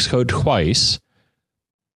reinstalled Xcode twice,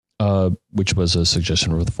 which was a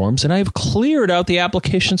suggestion for the forums, and I've cleared out the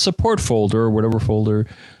application support folder or whatever folder.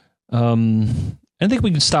 I think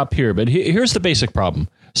we can stop here, but here's the basic problem.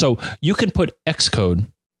 So you can put Xcode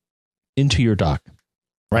into your dock.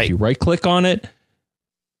 Right. If you right-click on it,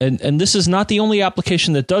 and this is not the only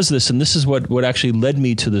application that does this, and this is what actually led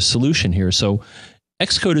me to the solution here. So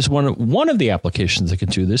Xcode is one of the applications that can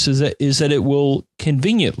do this, is that it will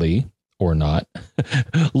conveniently, or not,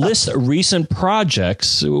 list recent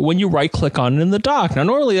projects when you right-click on it in the dock. Now,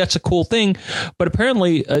 normally that's a cool thing, but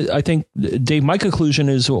apparently, I think, Dave, my conclusion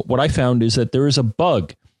is what I found is that there is a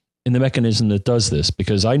bug in the mechanism that does this,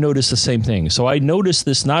 because I noticed the same thing. So I noticed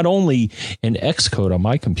this not only in Xcode on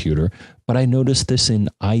my computer, but I noticed this in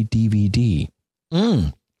iDVD.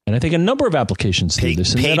 And I think a number of applications do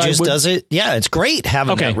this. And Pages does it. Yeah, it's great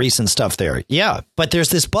having that recent stuff there. Yeah, but there's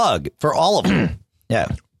this bug for all of them. Yeah.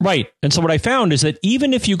 Right. And so what I found is that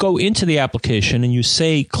even if you go into the application and you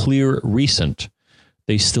say clear recent,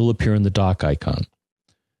 they still appear in the dock icon.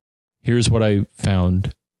 Here's what I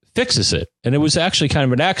found fixes it. And it was actually kind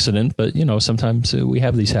of an accident, but, sometimes we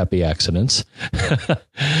have these happy accidents.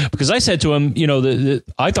 Because I said to him,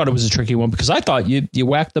 I thought it was a tricky one because I thought you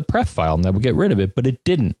whacked the pref file and that would get rid of it, but it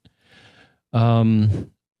didn't. Oh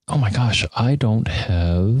my gosh, I don't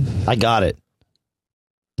have... I got it.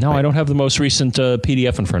 No, right. I don't have the most recent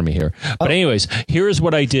PDF in front of me here. But anyways, here's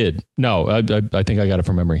what I did. No, I think I got it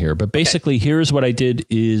from memory here. But basically, here's what I did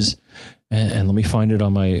is, and let me find it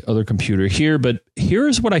on my other computer here, but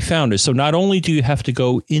here's what I found is, so not only do you have to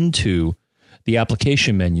go into the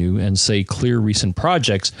application menu and say clear recent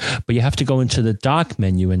projects, but you have to go into the dock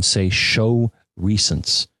menu and say show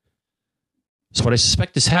recents. So what I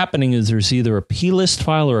suspect is happening is there's either a plist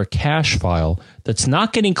file or a cache file that's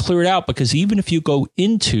not getting cleared out, because even if you go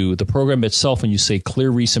into the program itself and you say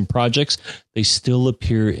clear recent projects, they still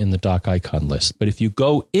appear in the doc icon list. But if you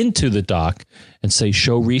go into the doc and say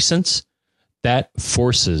show recents, that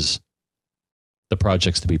forces the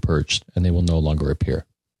projects to be purged and they will no longer appear.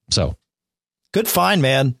 So good find,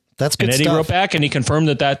 man. That's good stuff. And Eddie wrote back and he confirmed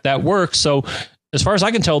that works. So as far as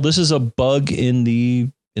I can tell, this is a bug in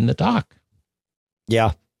the doc.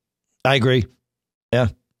 Yeah, I agree. Yeah.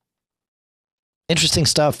 Interesting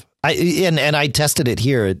stuff. I tested it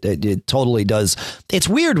here. It totally does. It's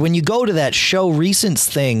weird when you go to that show recents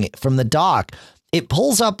thing from the doc, it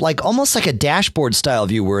pulls up like almost like a dashboard style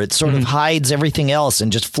view where it sort of hides everything else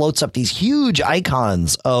and just floats up these huge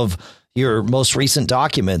icons of your most recent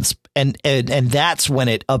documents. And that's when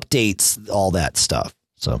it updates all that stuff.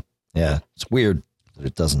 So, yeah, it's weird that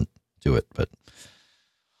it doesn't do it, but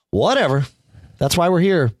whatever. That's why we're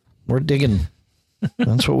here. We're digging.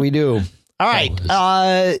 That's what we do. All right.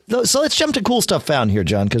 So let's jump to cool stuff found here,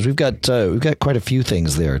 John, because we've got quite a few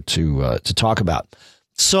things there to talk about.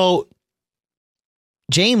 So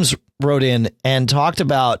James wrote in and talked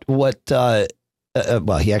about what.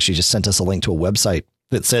 Well, he actually just sent us a link to a website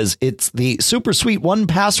that says it's the super sweet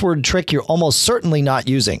 1Password trick you're almost certainly not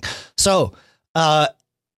using. So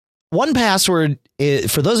 1Password,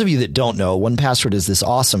 for those of you that don't know, 1Password is this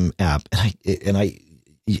awesome app, and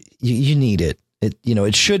you need it.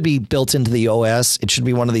 It should be built into the OS. It should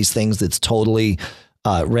be one of these things that's totally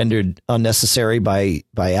rendered unnecessary by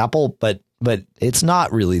Apple, but it's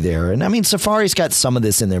not really there. And I mean, Safari's got some of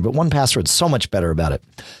this in there, but 1Password's so much better about it.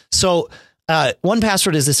 So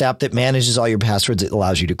 1Password is this app that manages all your passwords. It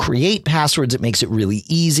allows you to create passwords. It makes it really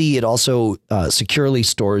easy. It also securely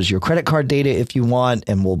stores your credit card data if you want,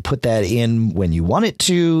 and will put that in when you want it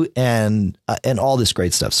to, and all this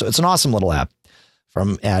great stuff. So it's an awesome little app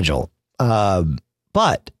from Agile.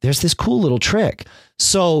 But there's this cool little trick.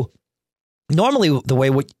 So normally the way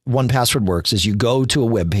 1Password works is you go to a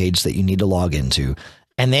web page that you need to log into,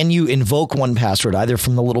 and then you invoke 1Password either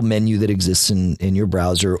from the little menu that exists in your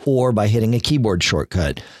browser or by hitting a keyboard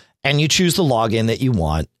shortcut. And you choose the login that you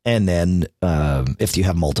want. And then if you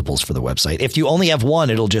have multiples for the website, if you only have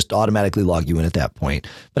one, it'll just automatically log you in at that point.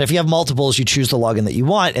 But if you have multiples, you choose the login that you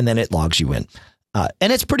want, and then it logs you in.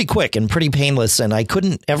 And it's pretty quick and pretty painless. And I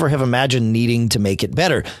couldn't ever have imagined needing to make it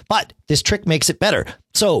better. But this trick makes it better.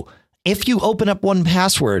 So if you open up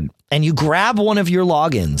 1Password and you grab one of your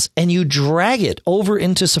logins and you drag it over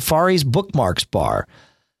into Safari's bookmarks bar,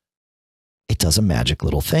 it does a magic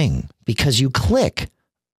little thing, because you click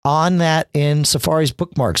on that in Safari's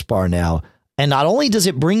bookmarks bar now. And not only does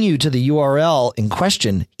it bring you to the URL in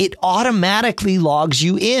question, it automatically logs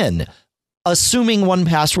you in, assuming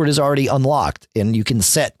 1Password is already unlocked. And you can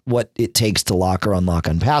set what it takes to lock or unlock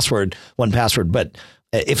 1Password. But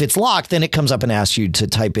if it's locked, then it comes up and asks you to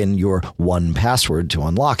type in your 1Password to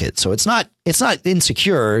unlock it. So it's not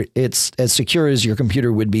insecure. It's as secure as your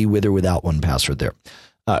computer would be with or without 1Password there,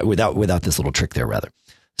 without this little trick there, rather.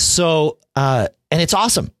 So and it's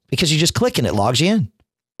awesome because you just click and it logs you in,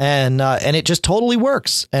 and it just totally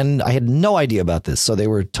works. And I had no idea about this, so they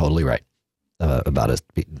were totally right about it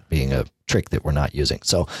being a trick that we're not using.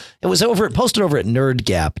 So it was posted over at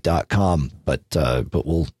nerdgap.com, but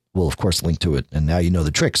we'll of course link to it. And now you know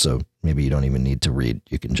the trick, so maybe you don't even need to read.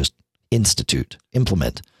 You can just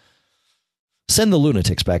implement. Send the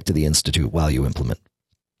lunatics back to the Institute while you implement.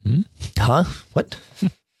 Huh? What?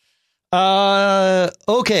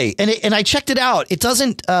 Okay. And I checked it out. It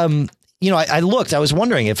doesn't, I looked, I was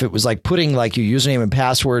wondering if it was like putting like your username and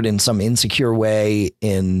password in some insecure way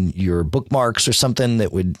in your bookmarks or something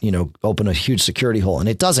that would, open a huge security hole. And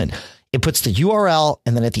it doesn't. It puts the URL,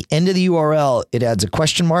 and then at the end of the URL, it adds a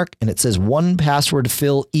question mark, and it says 1Password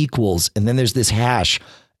fill equals. And then there's this hash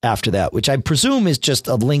after that, which I presume is just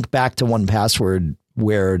a link back to 1Password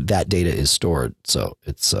where that data is stored. So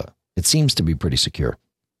it seems to be pretty secure.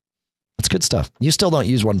 It's good stuff. You still don't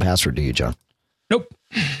use 1Password, do you, John? Nope.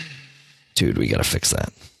 Dude, we got to fix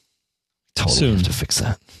that. Totally Soon. have to fix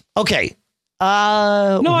that. Okay. No,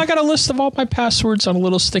 I got a list of all my passwords on a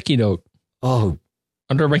little sticky note. Oh,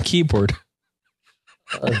 under my keyboard.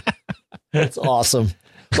 That's awesome.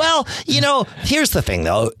 Well, here's the thing,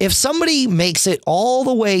 though. If somebody makes it all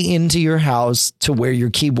the way into your house to where your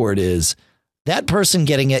keyboard is, that person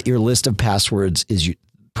getting at your list of passwords is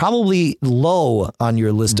probably low on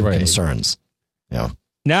your list of concerns. Yeah.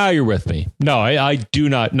 Now you're with me. No, I do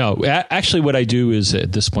not know. Actually, what I do is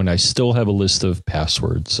at this point, I still have a list of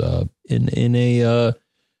passwords in a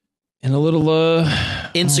little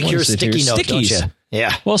insecure sticky note, stickies. don't you?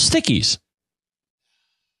 Yeah. Well, stickies.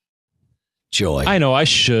 joy. I know I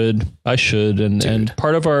should. And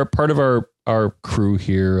part of our crew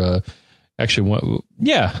here, actually,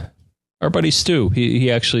 our buddy Stu,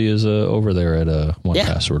 he actually is over there at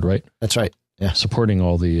 1Password, right? That's right. Yeah. Supporting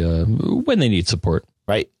all the, when they need support.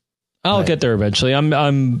 Right. I'll get there eventually.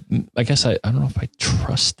 I guess I don't know if I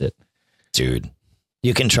trust it. Dude,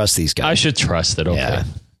 you can trust these guys. I should trust it. Okay.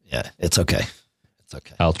 Yeah. It's okay.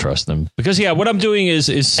 Okay. I'll trust them because what I'm doing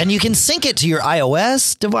is and you can sync it to your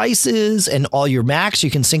iOS devices and all your Macs. You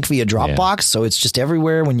can sync via Dropbox, so it's just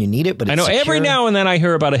everywhere when you need it. But it's secure. Every now and then I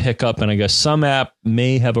hear about a hiccup, and I guess some app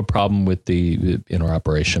may have a problem with the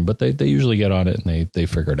interoperation, but they usually get on it and they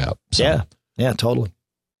figure it out. So. Yeah, totally.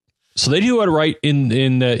 So they do it right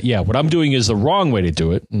in what I'm doing is the wrong way to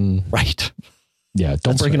do it. Right. Yeah,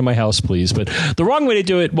 don't break into my house, please. But the wrong way to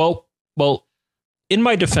do it, well, in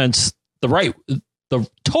my defense, the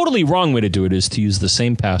totally wrong way to do it is to use the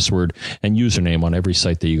same password and username on every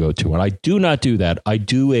site that you go to. And I do not do that. I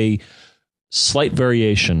do a slight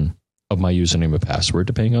variation of my username and password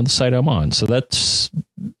depending on the site I'm on. So that's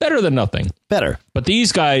better than nothing. Better. But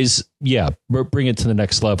these guys, bring it to the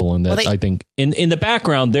next level. And I think in the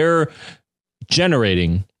background, they're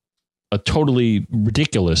generating a totally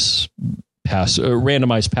ridiculous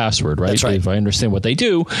randomized password, right? That's right. If I understand what they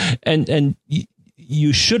do. And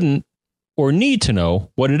you shouldn't or need to know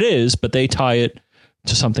what it is, but they tie it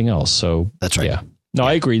to something else. So that's right. Yeah. No,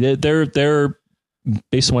 I agree. They're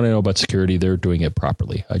based on what I know about security, they're doing it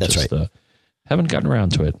properly. I haven't gotten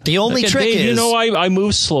around to it. The only trick is, I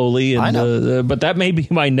move slowly, and, I know. But that may be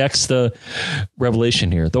my next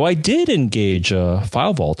revelation here. Though I did engage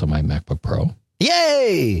File Vault on my MacBook Pro.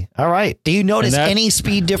 Yay! All right. Do you notice any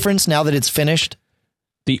speed difference now that it's finished?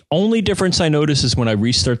 The only difference I notice is when I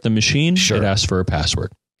restart the machine, it asks for a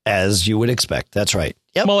password. As you would expect. That's right.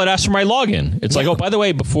 Yep. Well, it asks for my login. It's like, oh, by the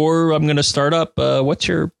way, before I'm going to start up, what's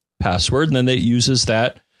your password? And then it uses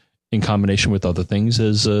that in combination with other things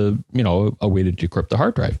as a way to decrypt the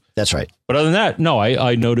hard drive. That's right. But other than that, no,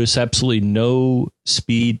 I notice absolutely no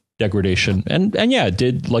speed degradation. And it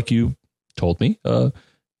did like you told me.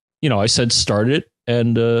 I said start it,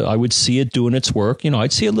 and I would see it doing its work.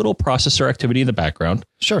 I'd see a little processor activity in the background.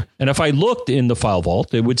 Sure. And if I looked in the File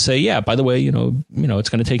Vault, it would say, by the way, it's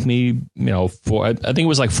going to take me, I think it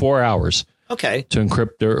was like 4 hours. Okay. To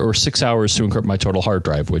encrypt or 6 hours to encrypt my total hard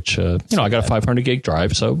drive, which, I got a 500 gig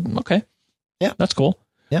drive. So, okay. Yeah. That's cool.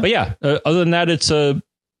 Yeah. But other than that, it's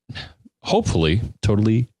hopefully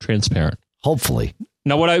totally transparent. Hopefully.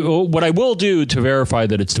 Now, what I will do to verify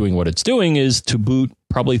that it's doing what it's doing is to boot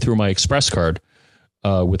probably through my Express card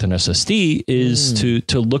with an SSD is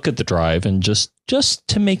to look at the drive and just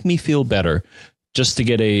to make me feel better, just to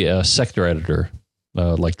get a sector editor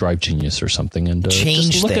like Drive Genius or something and change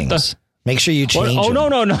just look things. At Make sure you change. Oh, no.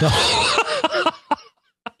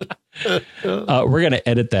 We're going to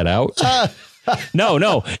edit that out.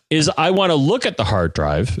 No, is I want to look at the hard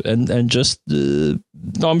drive and just,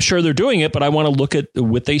 I'm sure they're doing it, but I want to look at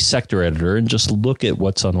with a sector editor and just look at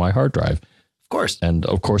what's on my hard drive. Of course. And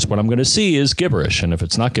of course, what I'm going to see is gibberish. And if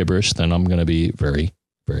it's not gibberish, then I'm going to be very,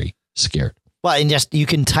 very scared. Well, and just you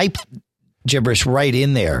can type gibberish right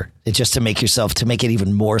in there. It's just to make it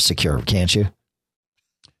even more secure, can't you?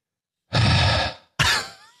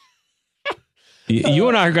 You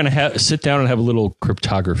and I are going to sit down and have a little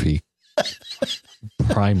cryptography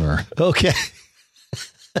primer. Okay.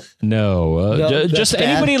 No, just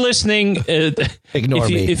anybody listening, ignore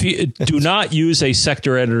me. If you do not use a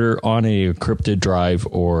sector editor on a encrypted drive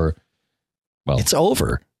it's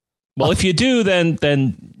over. Well, if you do, then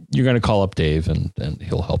you're going to call up Dave and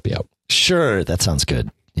he'll help you out. Sure. That sounds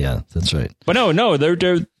good. Yeah, that's right. But no, they're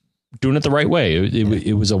doing it the right way.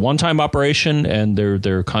 It was a one-time operation, and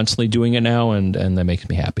they're constantly doing it now, and that makes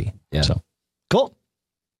me happy. Yeah. So cool.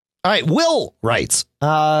 All right. Will writes,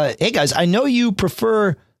 hey guys, I know you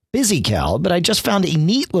prefer BusyCal, but I just found a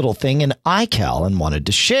neat little thing in iCal and wanted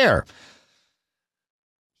to share.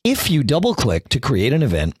 If you double click to create an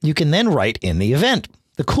event, you can then write in the event.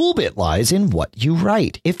 The cool bit lies in what you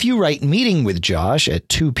write. If you write meeting with Josh at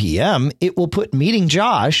 2 p.m., it will put meeting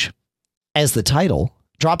Josh as the title,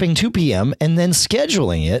 dropping 2 p.m. and then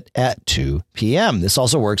scheduling it at 2 p.m. This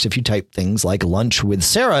also works if you type things like lunch with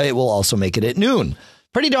Sarah. It will also make it at noon.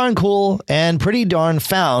 Pretty darn cool and pretty darn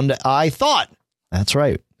found, I thought. That's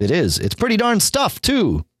right. It is. It's pretty darn stuff,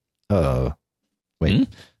 too. Wait.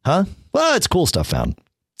 Huh? Well, it's cool stuff found.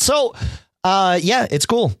 So, it's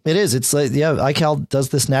cool. It is. It's iCal does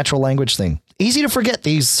this natural language thing. Easy to forget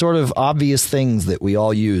these sort of obvious things that we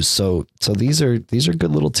all use. So these are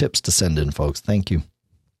good little tips to send in, folks. Thank you.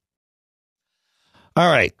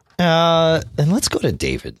 All right. And let's go to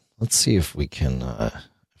David. Let's see if we can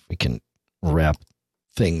wrap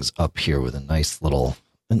things up here with a nice little.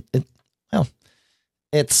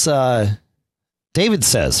 David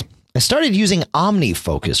says, I started using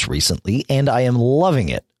OmniFocus recently, and I am loving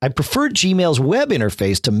it. I prefer Gmail's web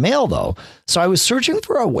interface to mail, though, so I was searching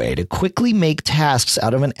for a way to quickly make tasks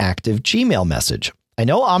out of an active Gmail message. I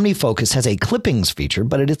know OmniFocus has a clippings feature,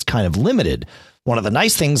 but it's kind of limited. One of the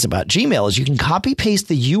nice things about Gmail is you can copy-paste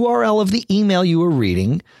the URL of the email you are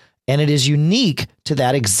reading, and it is unique to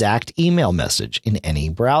that exact email message in any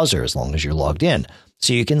browser as long as you're logged in.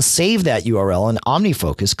 So you can save that URL in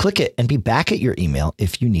OmniFocus, click it, and be back at your email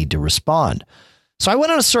if you need to respond. So I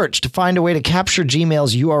went on a search to find a way to capture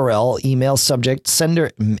Gmail's URL, email subject, sender,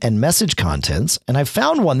 and message contents, and I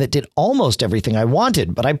found one that did almost everything I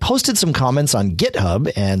wanted, but I posted some comments on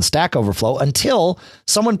GitHub and Stack Overflow until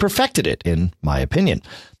someone perfected it, in my opinion.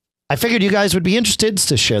 I figured you guys would be interested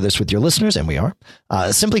to share this with your listeners, and we are.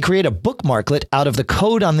 Simply create a bookmarklet out of the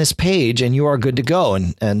code on this page, and you are good to go.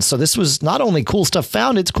 And so this was not only cool stuff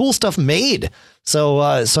found, it's cool stuff made.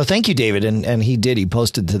 So thank you, David. And he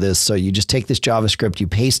posted to this. So you just take this JavaScript, you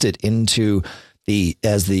paste it into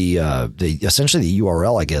essentially the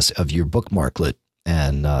URL, I guess, of your bookmarklet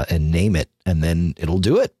and name it, and then it'll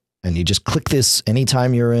do it. And you just click this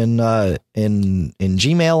anytime you're in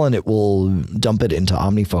Gmail, and it will dump it into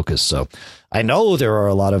OmniFocus. So I know there are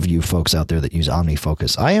a lot of you folks out there that use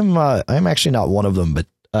OmniFocus. I am actually not one of them, but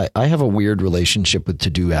I have a weird relationship with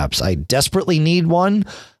to-do apps. I desperately need one.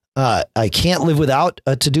 I can't live without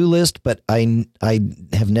a to-do list, but I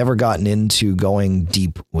have never gotten into going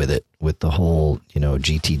deep with it, with the whole,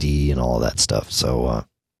 GTD and all of that stuff. So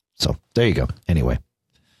there you go. Anyway.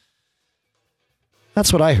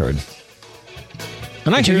 That's what I heard.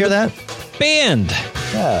 And I hear that? Band.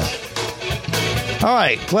 Yeah. All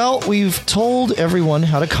right. Well, we've told everyone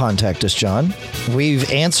how to contact us, John. We've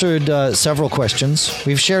answered several questions.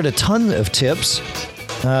 We've shared a ton of tips.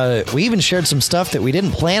 We even shared some stuff that we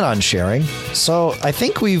didn't plan on sharing. So I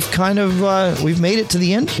think we've kind of we've made it to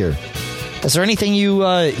the end here. Is there anything you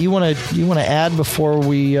want to add before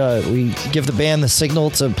we give the band the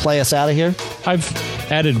signal to play us out of here? I've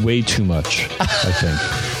added way too much, I think.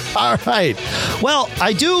 All right. Well,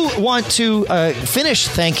 I do want to finish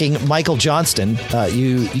thanking Michael Johnston.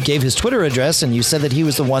 You gave his Twitter address, and you said that he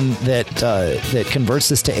was the one that converts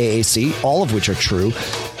this to AAC, all of which are true.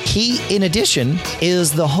 He, in addition,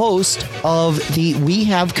 is the host of the We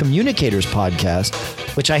Have Communicators podcast,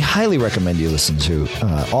 which I highly recommend you listen to.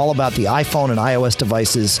 All about the iPhone and iOS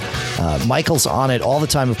devices. Michael's on it all the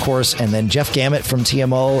time, of course. And then Jeff Gamet from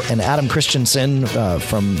TMO and Adam Christensen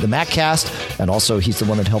from the MacCast. And also, he's the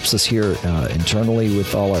one that helps us here internally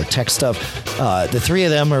with all our tech stuff. The three of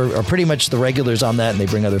them are pretty much the regulars on that, and they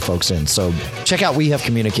bring other folks in. So check out We Have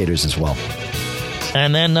Communicators as well.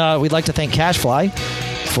 And then we'd like to thank CashFly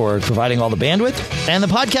for providing all the bandwidth. And the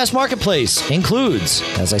podcast marketplace includes,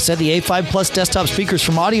 as I said, the A5 Plus desktop speakers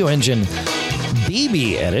from Audio Engine,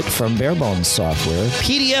 BB Edit from Barebones Software,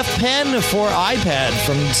 PDF Pen for iPad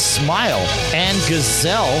from Smile and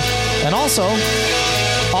Gazelle, and also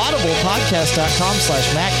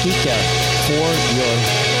audiblepodcast.com/MacGeekGab for your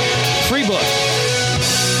free book.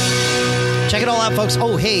 Check it all out, folks.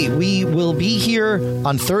 Oh, hey, we will be here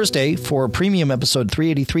on Thursday for premium episode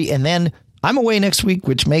 383, and then I'm away next week,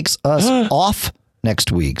 which makes us off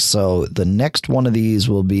next week. So the next one of these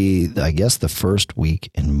will be, I guess, the first week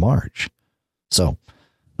in March. So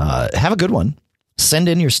have a good one. Send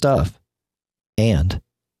in your stuff. And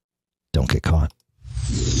don't get caught.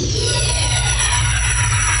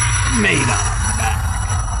 Made up.